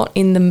 and they're not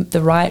in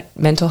the right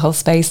mental health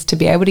space to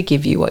be able to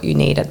give you what you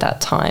need at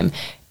that time.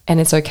 And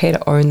it's okay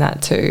to own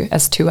that too,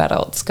 as two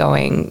adults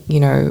going,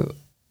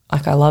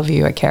 like, I love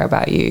you, I care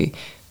about you,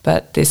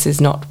 but this is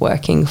not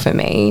working for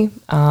me.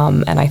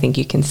 And I think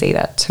you can see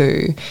that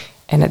too.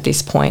 And at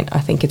this point, I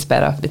think it's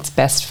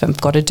best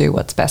I've got to do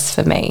what's best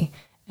for me.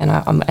 And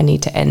I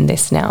need to end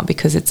this now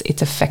because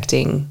it's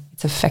affecting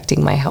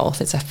my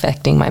health. It's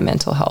affecting my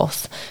mental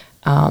health.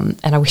 And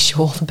I wish you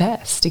all the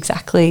best.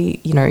 Exactly.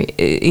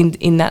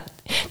 In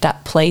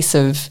that place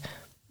of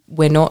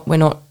we're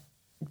not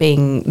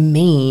being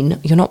mean.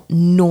 You're not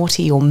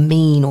naughty or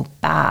mean or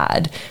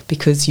bad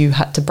because you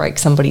had to break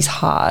somebody's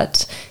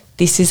heart.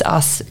 This is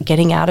us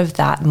getting out of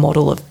that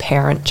model of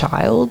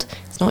parent-child.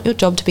 It's not your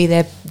job to be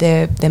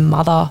their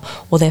mother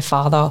or their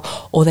father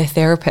or their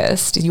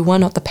therapist. You are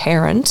not the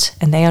parent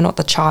and they are not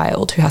the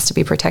child who has to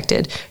be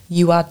protected.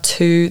 You are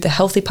the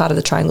healthy part of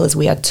the triangle is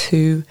we are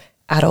two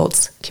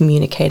adults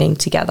communicating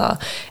together.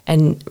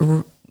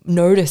 And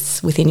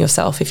notice within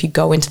yourself if you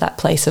go into that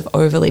place of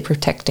overly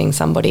protecting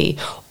somebody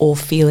or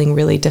feeling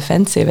really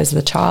defensive as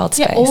the child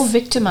space. Yeah, or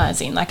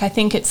victimizing. Like, I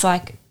think it's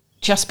like,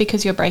 just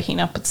because you're breaking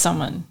up with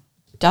someone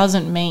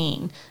doesn't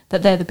mean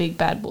that they're the big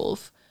bad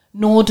wolf,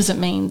 nor does it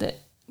mean that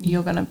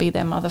you're going to be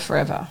their mother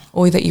forever.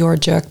 Or that you're a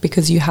jerk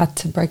because you had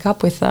to break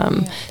up with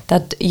them.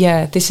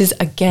 This is,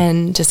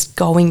 again, just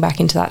going back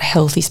into that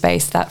healthy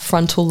space, that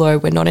frontal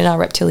lobe. We're not in our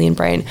reptilian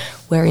brain.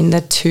 We're in the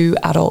two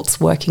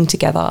adults working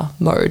together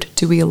mode.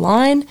 Do we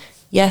align?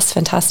 Yes,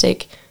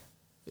 fantastic.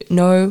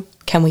 No.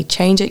 Can we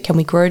change it? Can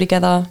we grow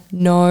together?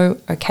 No.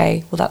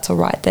 Okay, well, that's all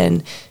right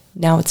then.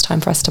 Now it's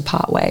time for us to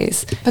part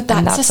ways. But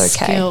that's a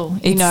skill,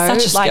 It's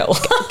such a skill.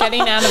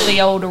 Getting out of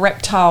the old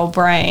reptile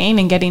brain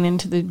and getting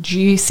into the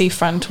juicy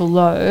frontal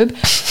lobe.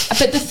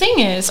 But the thing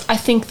is, I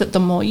think that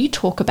the more you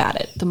talk about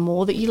it, the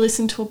more that you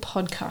listen to a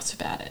podcast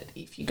about it,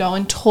 if you go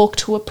and talk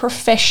to a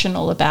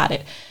professional about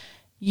it,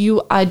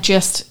 you are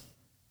just,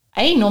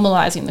 A,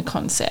 normalizing the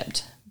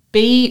concept,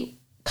 B,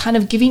 kind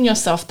of giving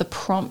yourself the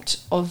prompt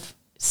of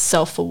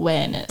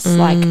self-awareness.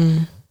 Like,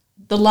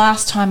 the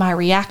last time I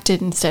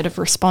reacted instead of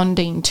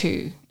responding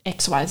to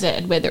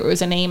XYZ, whether it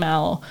was an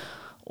email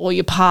or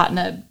your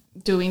partner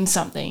doing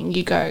something,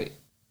 you go,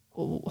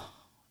 oh,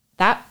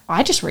 that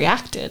I just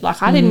reacted.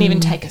 Like, I didn't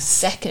even take a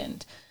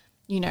second.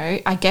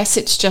 I guess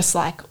it's just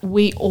like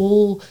we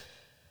all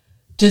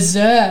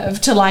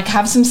deserve to like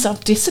have some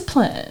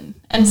self-discipline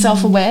and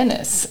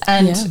self-awareness.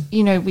 And,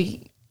 you know,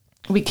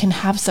 we can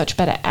have such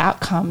better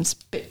outcomes,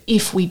 but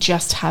if we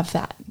just have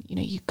that, you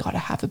know, you've got to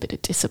have a bit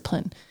of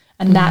discipline.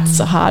 And that's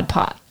the hard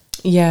part.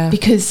 Yeah.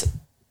 Because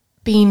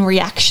being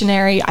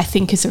reactionary, I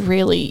think, is a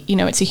really, you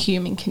know, it's a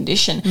human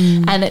condition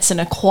and it's an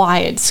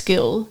acquired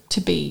skill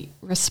to be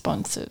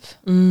responsive.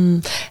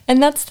 And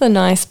that's the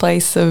nice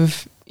place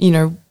of, you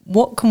know,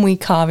 what can we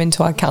carve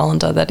into our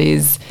calendar that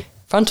is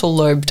frontal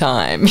lobe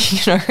time, you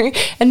know?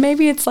 And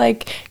maybe it's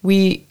like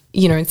we,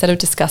 you know, instead of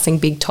discussing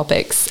big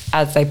topics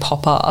as they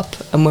pop up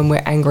and when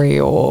we're angry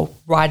or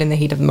right in the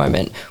heat of the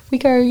moment, we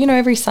go, you know,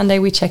 every Sunday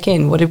we check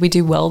in. What did we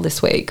do well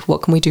this week?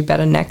 What can we do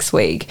better next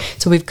week?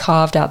 So we've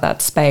carved out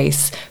that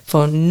space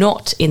for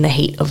not in the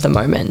heat of the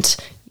moment.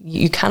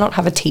 You cannot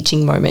have a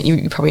teaching moment.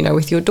 You probably know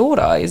with your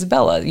daughter,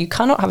 Isabella, you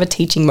cannot have a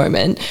teaching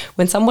moment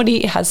when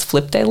somebody has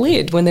flipped their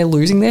lid, when they're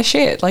losing their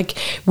shit. Like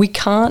you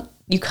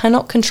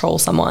cannot control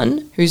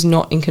someone who's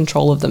not in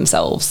control of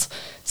themselves.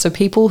 So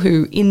people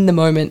who in the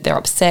moment they're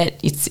upset,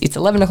 it's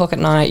 11 o'clock at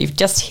night, you've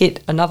just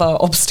hit another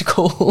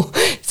obstacle.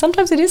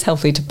 Sometimes it is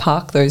healthy to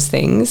park those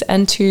things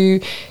and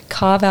to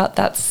carve out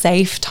that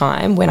safe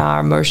time when our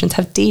emotions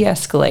have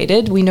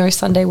de-escalated. We know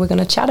Sunday we're going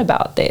to chat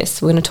about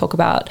this. We're going to talk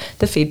about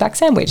the feedback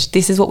sandwich.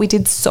 This is what we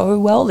did so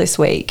well this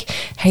week.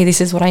 Hey, this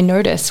is what I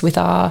noticed with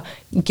our,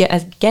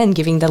 again,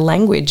 giving the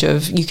language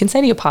of, you can say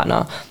to your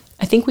partner,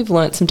 I think we've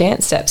learned some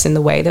dance steps in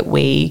the way that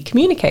we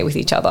communicate with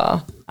each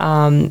other.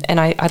 And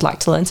I'd like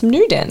to learn some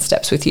new dance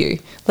steps with you.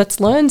 Let's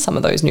learn some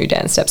of those new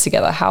dance steps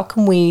together. How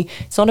can we,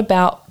 it's not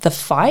about the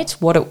fight,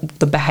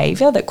 the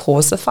behavior that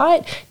caused the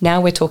fight. Now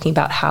we're talking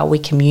about how we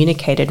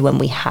communicated when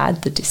we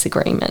had the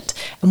disagreement.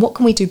 And what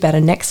can we do better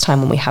next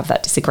time when we have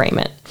that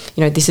disagreement?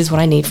 You know, this is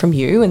what I need from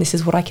you and this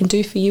is what I can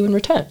do for you in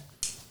return.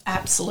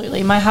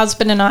 Absolutely. My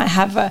husband and I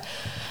have a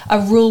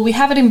rule. We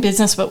have it in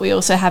business, but we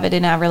also have it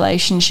in our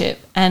relationship.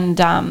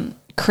 And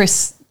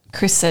Chris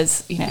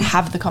says, you know,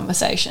 have the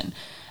conversation.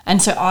 And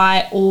so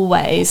I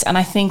always, and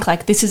I think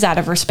like this is out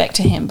of respect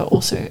to him, but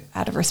also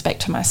out of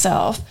respect to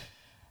myself,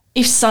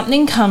 if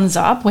something comes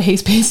up where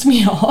he's pissed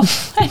me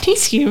off and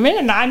he's human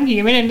and I'm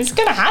human and it's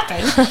going to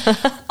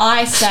happen,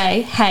 I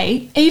say,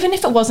 hey, even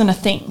if it wasn't a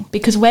thing,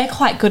 because we're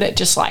quite good at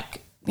just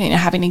like, you know,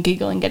 having a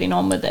giggle and getting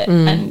on with it.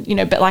 And, you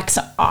know, but like,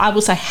 so I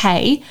will say,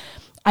 hey,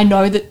 I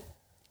know that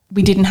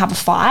we didn't have a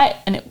fight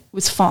and it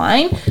was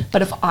fine,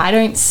 but if I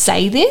don't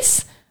say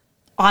this,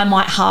 I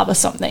might harbour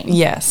something.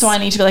 Yes. So I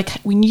need to be like,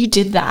 when you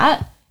did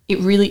that, it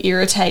really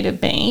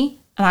irritated me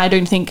and I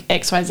don't think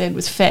XYZ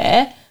was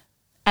fair.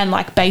 And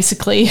like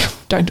basically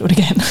don't do it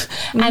again.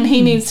 And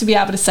he needs to be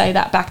able to say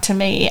that back to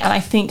me. And I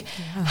think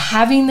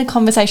having the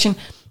conversation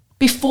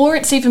before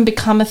it's even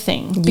become a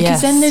thing,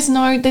 because then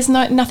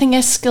nothing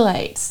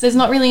escalates. There's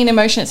not really an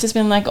emotion. It's just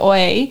been like,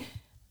 oi,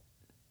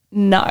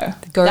 no,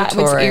 that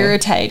was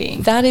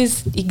irritating. That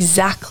is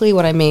exactly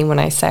what I mean when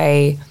I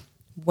say,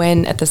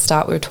 when at the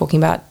start we were talking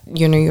about,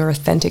 you know, your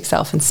authentic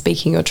self and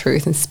speaking your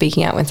truth and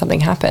speaking out when something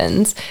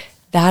happens,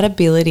 that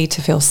ability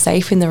to feel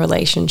safe in the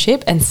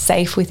relationship and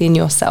safe within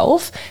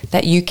yourself,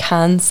 that you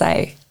can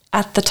say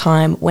at the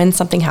time when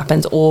something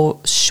happens or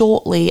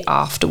shortly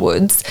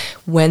afterwards,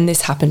 when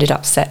this happened, it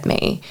upset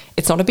me.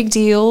 It's not a big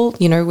deal.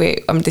 You know,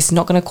 this is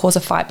not going to cause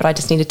a fight, but I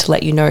just needed to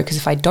let you know, because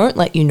if I don't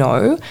let you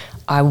know,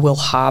 I will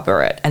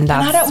harbour it. And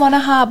I don't want to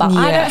harbour. Yes.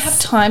 I don't have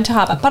time to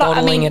harbour. But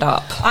bottling it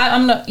up.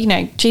 I'm not, you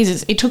know,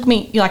 Jesus, it took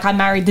me, like I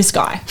married this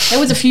guy. There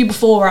was a few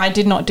before where I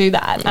did not do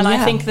that. And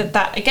I think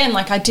that again,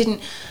 like I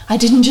didn't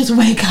just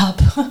wake up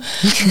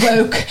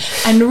woke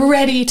and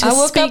ready to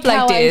speak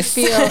how I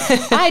feel.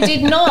 I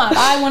did not.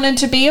 I wanted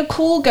to be a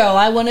cool girl.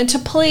 I wanted to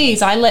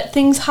please. I let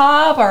things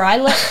harbour. I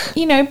let,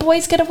 you know,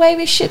 boys get away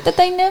with shit that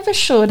they never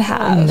should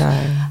have.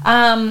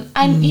 No.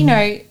 And, you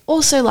know,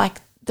 also like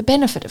the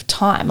benefit of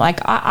time. Like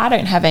I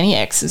don't have any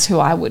exes who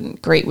I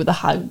wouldn't greet with a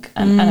hug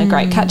and a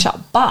great catch up.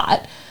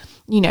 But,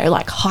 you know,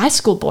 like high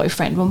school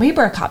boyfriend, when we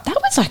broke up, that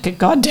was like a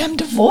goddamn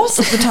divorce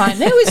at the time.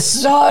 There was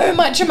so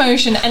much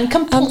emotion and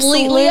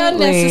completely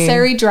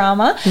unnecessary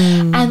drama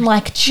and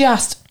like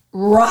just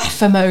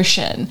rife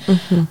emotion.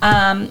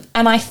 And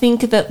I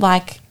think that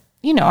like,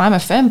 you know, I'm a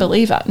firm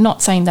believer,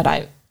 not saying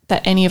that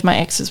any of my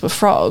exes were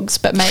frogs,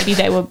 but maybe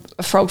they were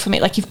a frog for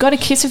me. Like you've got to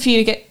kiss a few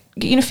to get,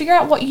 you know, figure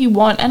out what you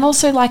want. And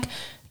also like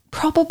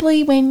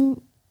probably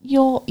when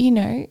you're, you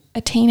know,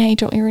 a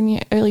teenager or you're in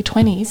your early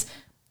 20s,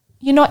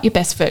 you're not your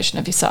best version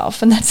of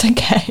yourself, and that's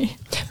okay.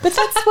 But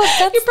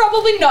you're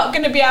probably not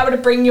going to be able to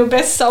bring your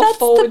best self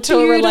forward to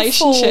a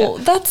relationship.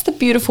 That's the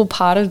beautiful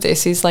part of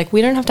this, is like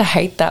we don't have to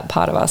hate that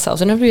part of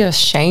ourselves. We don't have to be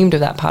ashamed of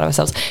that part of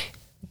ourselves.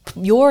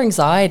 Your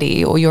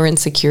anxiety or your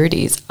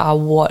insecurities are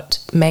what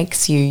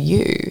makes you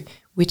you,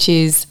 which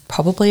is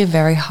probably a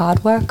very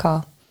hard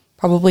worker.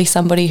 Probably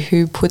somebody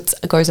who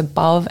goes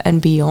above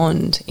and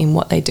beyond in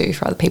what they do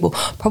for other people.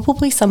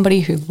 Probably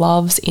somebody who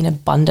loves in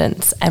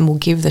abundance and will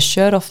give the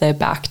shirt off their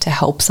back to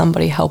help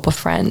somebody, help a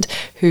friend,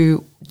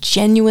 who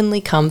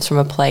genuinely comes from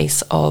a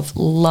place of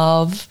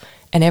love,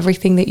 and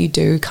everything that you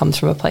do comes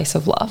from a place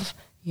of love.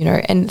 you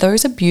know, and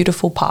those are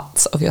beautiful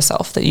parts of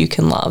yourself that you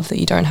can love, that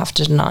you don't have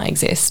to deny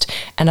exist,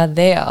 and are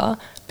there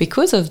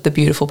because of the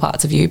beautiful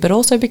parts of you, but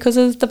also because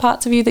of the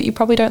parts of you that you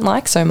probably don't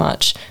like so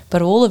much,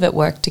 but all of it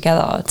worked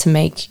together to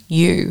make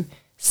you.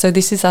 So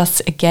this is us,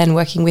 again,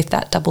 working with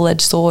that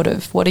double-edged sword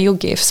of what are your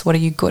gifts, what are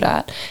you good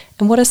at,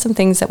 and what are some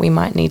things that we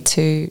might need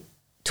to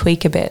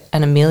tweak a bit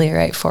and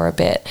ameliorate for a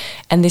bit.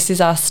 And this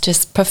is us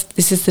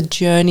this is the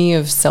journey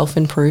of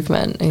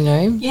self-improvement, you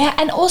know? Yeah,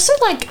 and also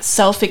like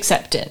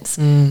self-acceptance.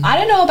 I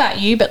don't know about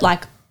you, but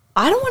like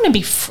I don't want to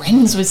be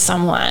friends with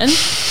someone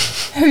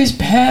who's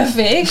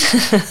perfect.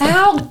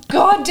 How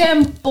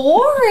goddamn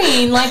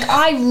boring. Like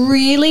I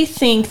really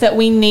think that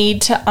we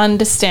need to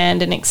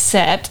understand and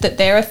accept that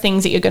there are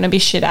things that you're going to be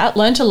shit at.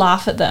 Learn to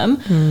laugh at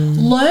them.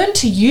 Learn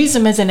to use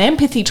them as an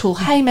empathy tool.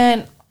 Hey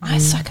man, I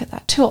suck at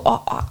that too.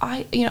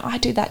 I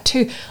do that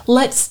too.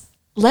 Let's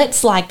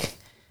like,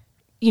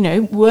 you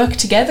know, work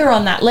together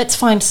on that. Let's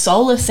find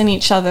solace in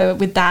each other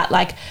with that.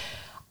 Like,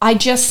 I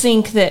just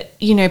think that,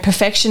 you know,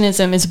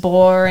 perfectionism is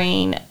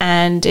boring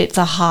and it's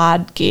a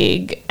hard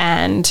gig,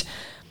 and,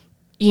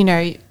 you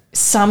know,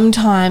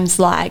 sometimes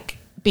like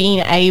being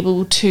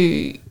able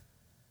to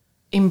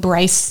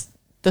embrace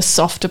the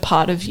softer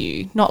part of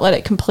you, not let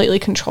it completely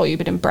control you,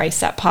 but embrace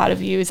that part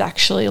of you is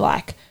actually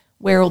like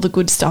where all the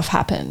good stuff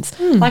happens.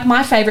 Like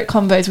my favorite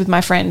convos with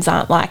my friends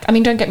aren't like, I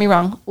mean, don't get me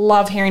wrong,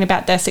 love hearing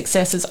about their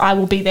successes. I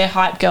will be their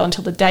hype girl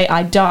until the day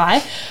I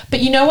die.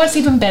 But you know what's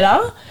even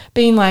better?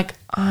 Being like,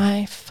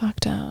 I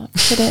fucked up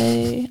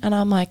today. And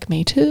I'm like,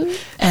 me too.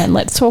 And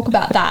let's talk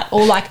about that.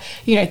 Or like,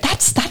 you know,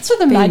 that's where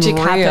the magic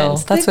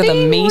happens. That's where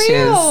the meat is.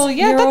 Yeah,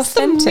 you're that's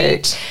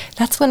authentic. the meat.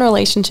 That's when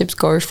relationships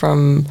go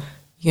from,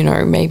 you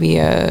know, maybe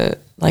a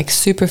like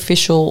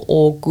superficial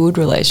or good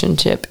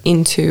relationship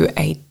into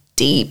a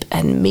deep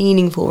and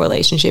meaningful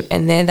relationship,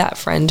 and they're that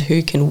friend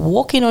who can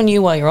walk in on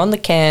you while you're on the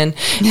can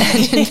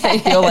and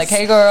you're like,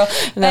 hey girl,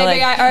 and they're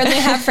Maybe like, I only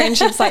have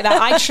friendships like that.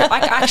 I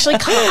actually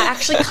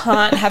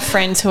can't have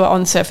friends who are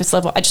on surface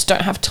level. I just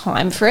don't have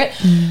time for it.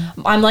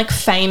 I'm like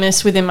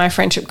famous within my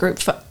friendship group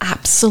for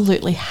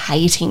absolutely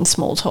hating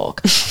small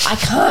talk. I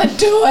can't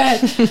do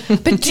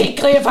it,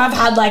 particularly if I've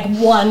had like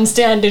one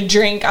standard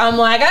drink. I'm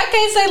like,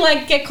 okay, so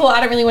like get cool.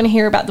 I don't really want to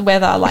hear about the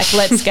weather. Like,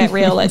 let's get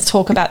real. Let's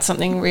talk about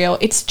something real.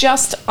 It's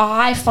just,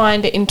 I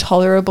find it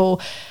intolerable.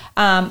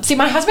 See,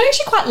 my husband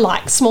actually quite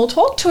likes small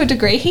talk to a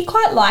degree. He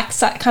quite likes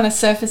that kind of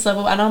surface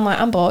level, and I'm like,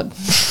 I'm bored.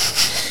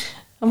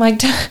 I'm like,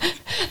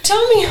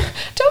 tell me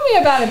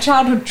about a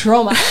childhood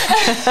trauma.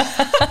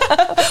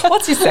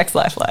 what's your sex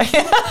life like?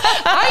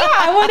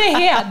 I want to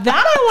hear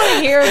that. I want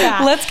to hear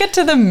about. Let's get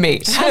to the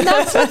meat. And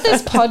that's what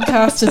this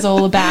podcast is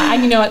all about.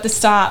 And, you know, at the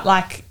start,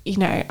 like, you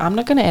know, I'm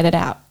not going to edit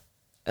out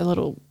a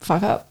little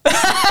fuck up.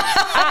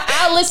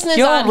 Our listeners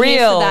aren't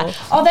real. here for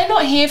that. Oh,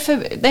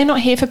 they're not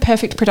here for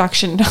perfect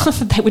production.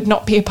 They would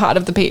not be a part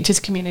of the Peaches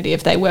community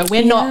if they were.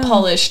 We're not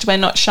polished. We're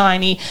not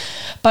shiny,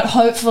 but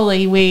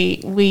hopefully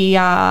we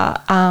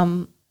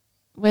are.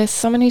 We're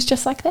someone who's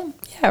just like them.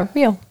 Yeah,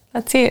 real.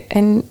 That's it,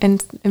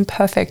 and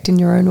perfect in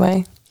your own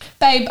way.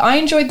 Babe, I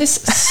enjoyed this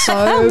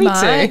so Me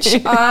much. too.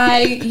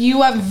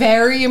 You are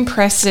very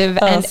impressive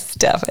and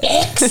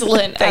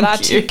excellent at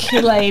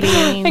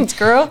articulating. Thanks,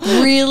 girl.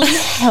 Really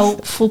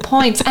helpful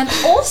points. And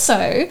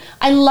also,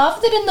 I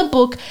love that in the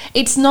book,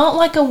 it's not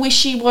like a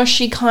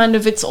wishy-washy kind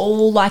of, it's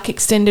all like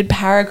extended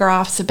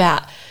paragraphs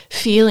about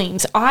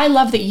feelings. I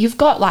love that you've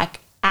got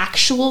like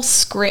actual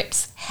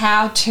scripts,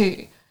 how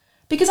to.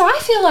 Because I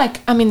feel like,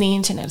 I mean, the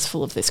internet is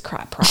full of this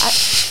crap,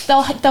 right?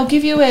 They'll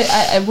give you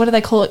a what do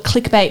they call it,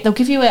 clickbait. They'll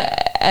give you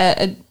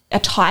a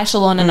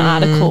title on an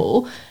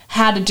article,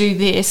 how to do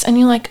this, and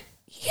you're like,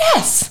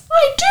 yes,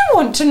 I do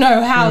want to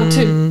know how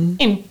to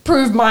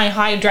improve my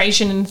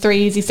hydration in 3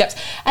 easy steps.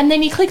 And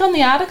then you click on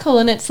the article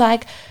and it's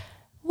like,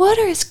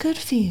 water is good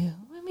for you.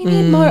 We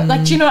need more.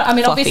 Like, do you know what I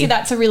mean? Fluffy. Obviously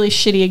that's a really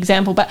shitty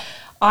example, but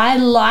I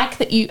like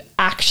that you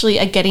actually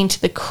are getting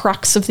to the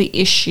crux of the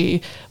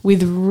issue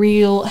with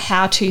real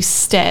how-to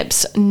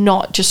steps,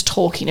 not just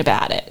talking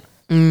about it.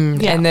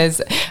 Yeah.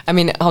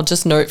 And I'll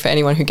just note for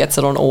anyone who gets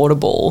it on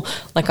Audible,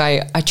 like I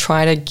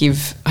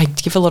give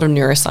a lot of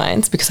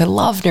neuroscience because I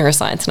love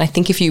neuroscience. And I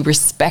think if you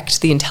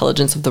respect the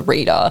intelligence of the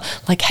reader,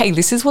 like, hey,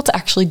 this is what's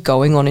actually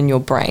going on in your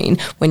brain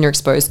when you're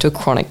exposed to a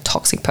chronic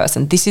toxic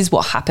person. This is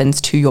what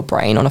happens to your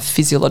brain on a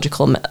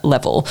physiological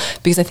level,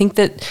 because I think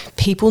that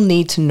people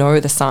need to know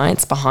the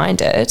science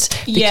behind it,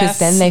 because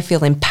then they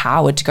feel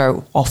empowered to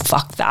go, oh,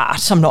 fuck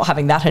that. I'm not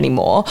having that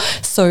anymore.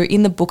 So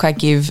in the book, I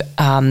give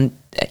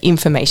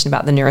information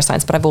about the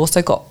neuroscience, but I've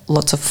also got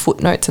lots of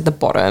footnotes at the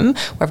bottom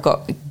where I've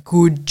got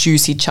good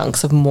juicy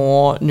chunks of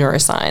more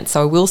neuroscience.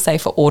 So I will say,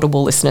 for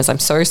Audible listeners, I'm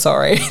so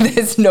sorry,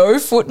 there's no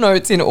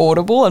footnotes in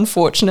Audible,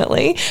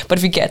 unfortunately, but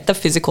if you get the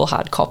physical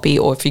hard copy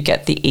or if you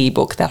get the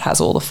ebook, that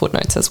has all the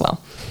footnotes as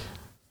well.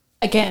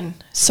 Again,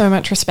 so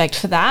much respect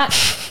for that.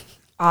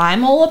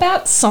 I'm all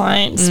about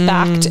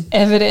science-backed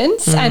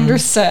evidence and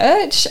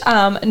research,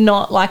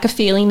 not like a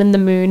feeling in the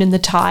moon and the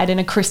tide and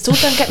a crystal.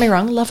 Don't get me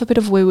wrong, love a bit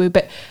of woo-woo,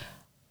 but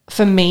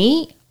for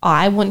me,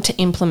 I want to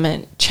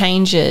implement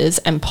changes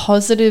and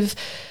positive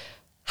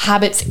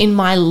habits in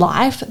my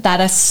life that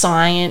are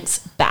science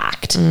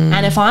backed.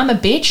 And if I'm a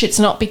bitch, it's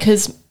not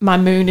because my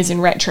moon is in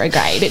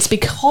retrograde. It's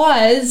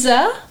because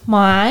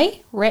my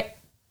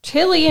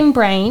reptilian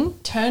brain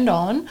turned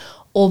on,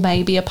 or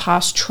maybe a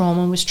past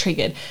trauma was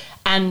triggered.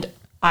 And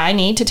I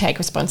need to take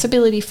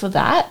responsibility for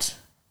that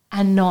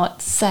and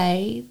not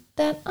say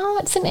that, oh,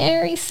 it's an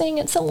Aries thing,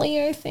 it's a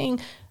Leo thing.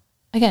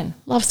 Again,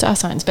 love star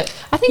signs, but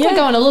I think we're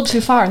going a little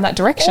too far in that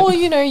direction. Or,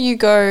 you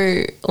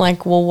go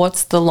like, well,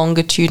 what's the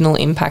longitudinal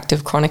impact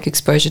of chronic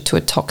exposure to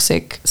a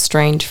toxic,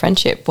 strained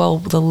friendship? Well,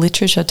 the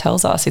literature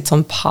tells us it's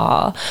on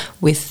par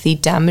with the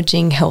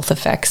damaging health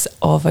effects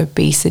of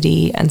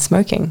obesity and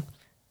smoking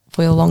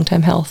for your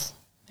long-term health.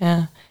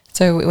 Yeah.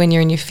 So when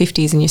you're in your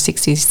 50s and your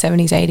 60s,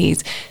 70s,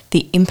 80s,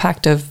 the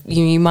impact of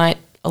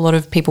a lot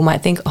of people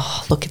might think,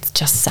 oh, look, it's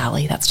just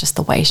Sally. That's just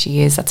the way she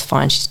is. That's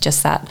fine. She's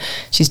just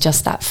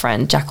that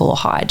friend, Jekyll or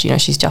Hyde.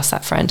 She's just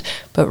that friend.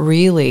 But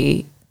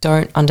really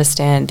don't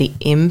understand the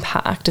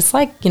impact. It's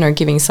like,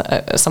 giving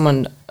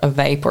someone a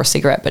vape or a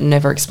cigarette but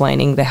never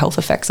explaining the health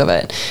effects of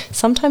it.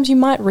 Sometimes you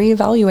might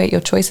reevaluate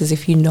your choices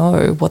if you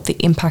know what the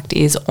impact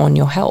is on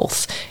your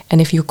health. And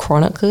if you're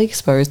chronically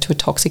exposed to a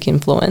toxic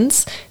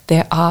influence,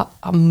 there are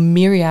a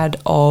myriad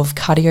of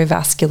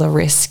cardiovascular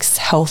risks,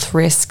 health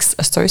risks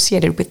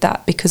associated with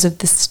that because of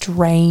the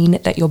strain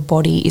that your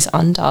body is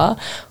under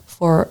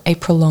for a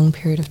prolonged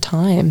period of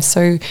time.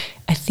 So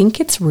I think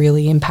it's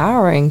really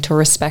empowering to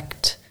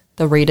respect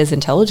the reader's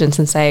intelligence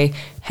and say,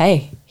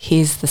 hey,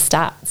 here's the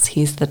stats,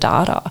 here's the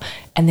data.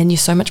 And then you're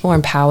so much more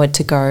empowered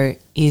to go,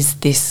 is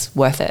this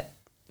worth it?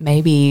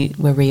 Maybe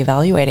we're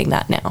reevaluating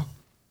that now.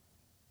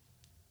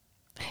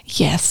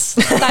 Yes.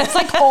 That's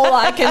like all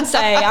I can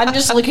say. I'm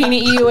just looking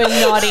at you and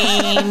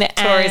nodding.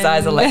 Tori's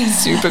eyes are like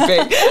super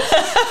big.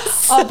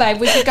 Oh, babe,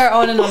 we could go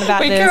on and on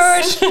about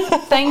this. We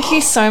could. Thank you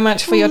so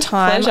much for your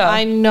time. Pleasure.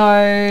 I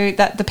know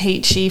that the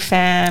Peachy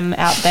fam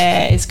out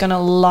there is going to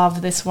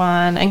love this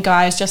one. And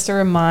guys, just a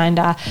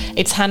reminder,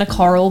 it's Hannah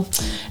Korrel.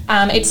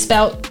 It's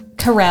spelt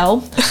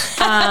Korrel.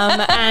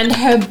 And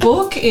her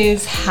book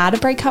is How to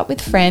Break Up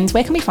with Friends.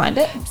 Where can we find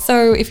it?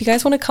 So if you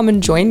guys want to come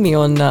and join me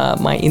on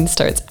my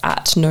Insta, it's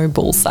at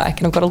 @NoBullPsych,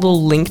 and I've got a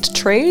little linked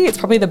tree. It's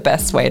probably the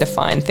best way to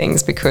find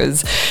things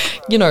because,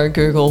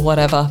 Google,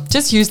 whatever.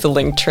 Just use the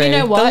link tree. You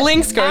know what? The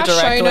links go directly.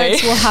 Our show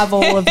notes will have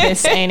all of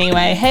this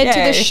anyway. Head to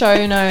the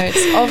show notes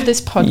of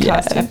this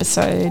podcast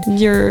episode.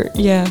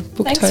 Booktopia.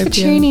 Thanks for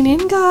tuning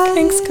in, guys.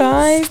 Thanks,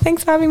 guys.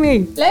 Thanks for having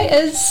me.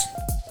 Laters.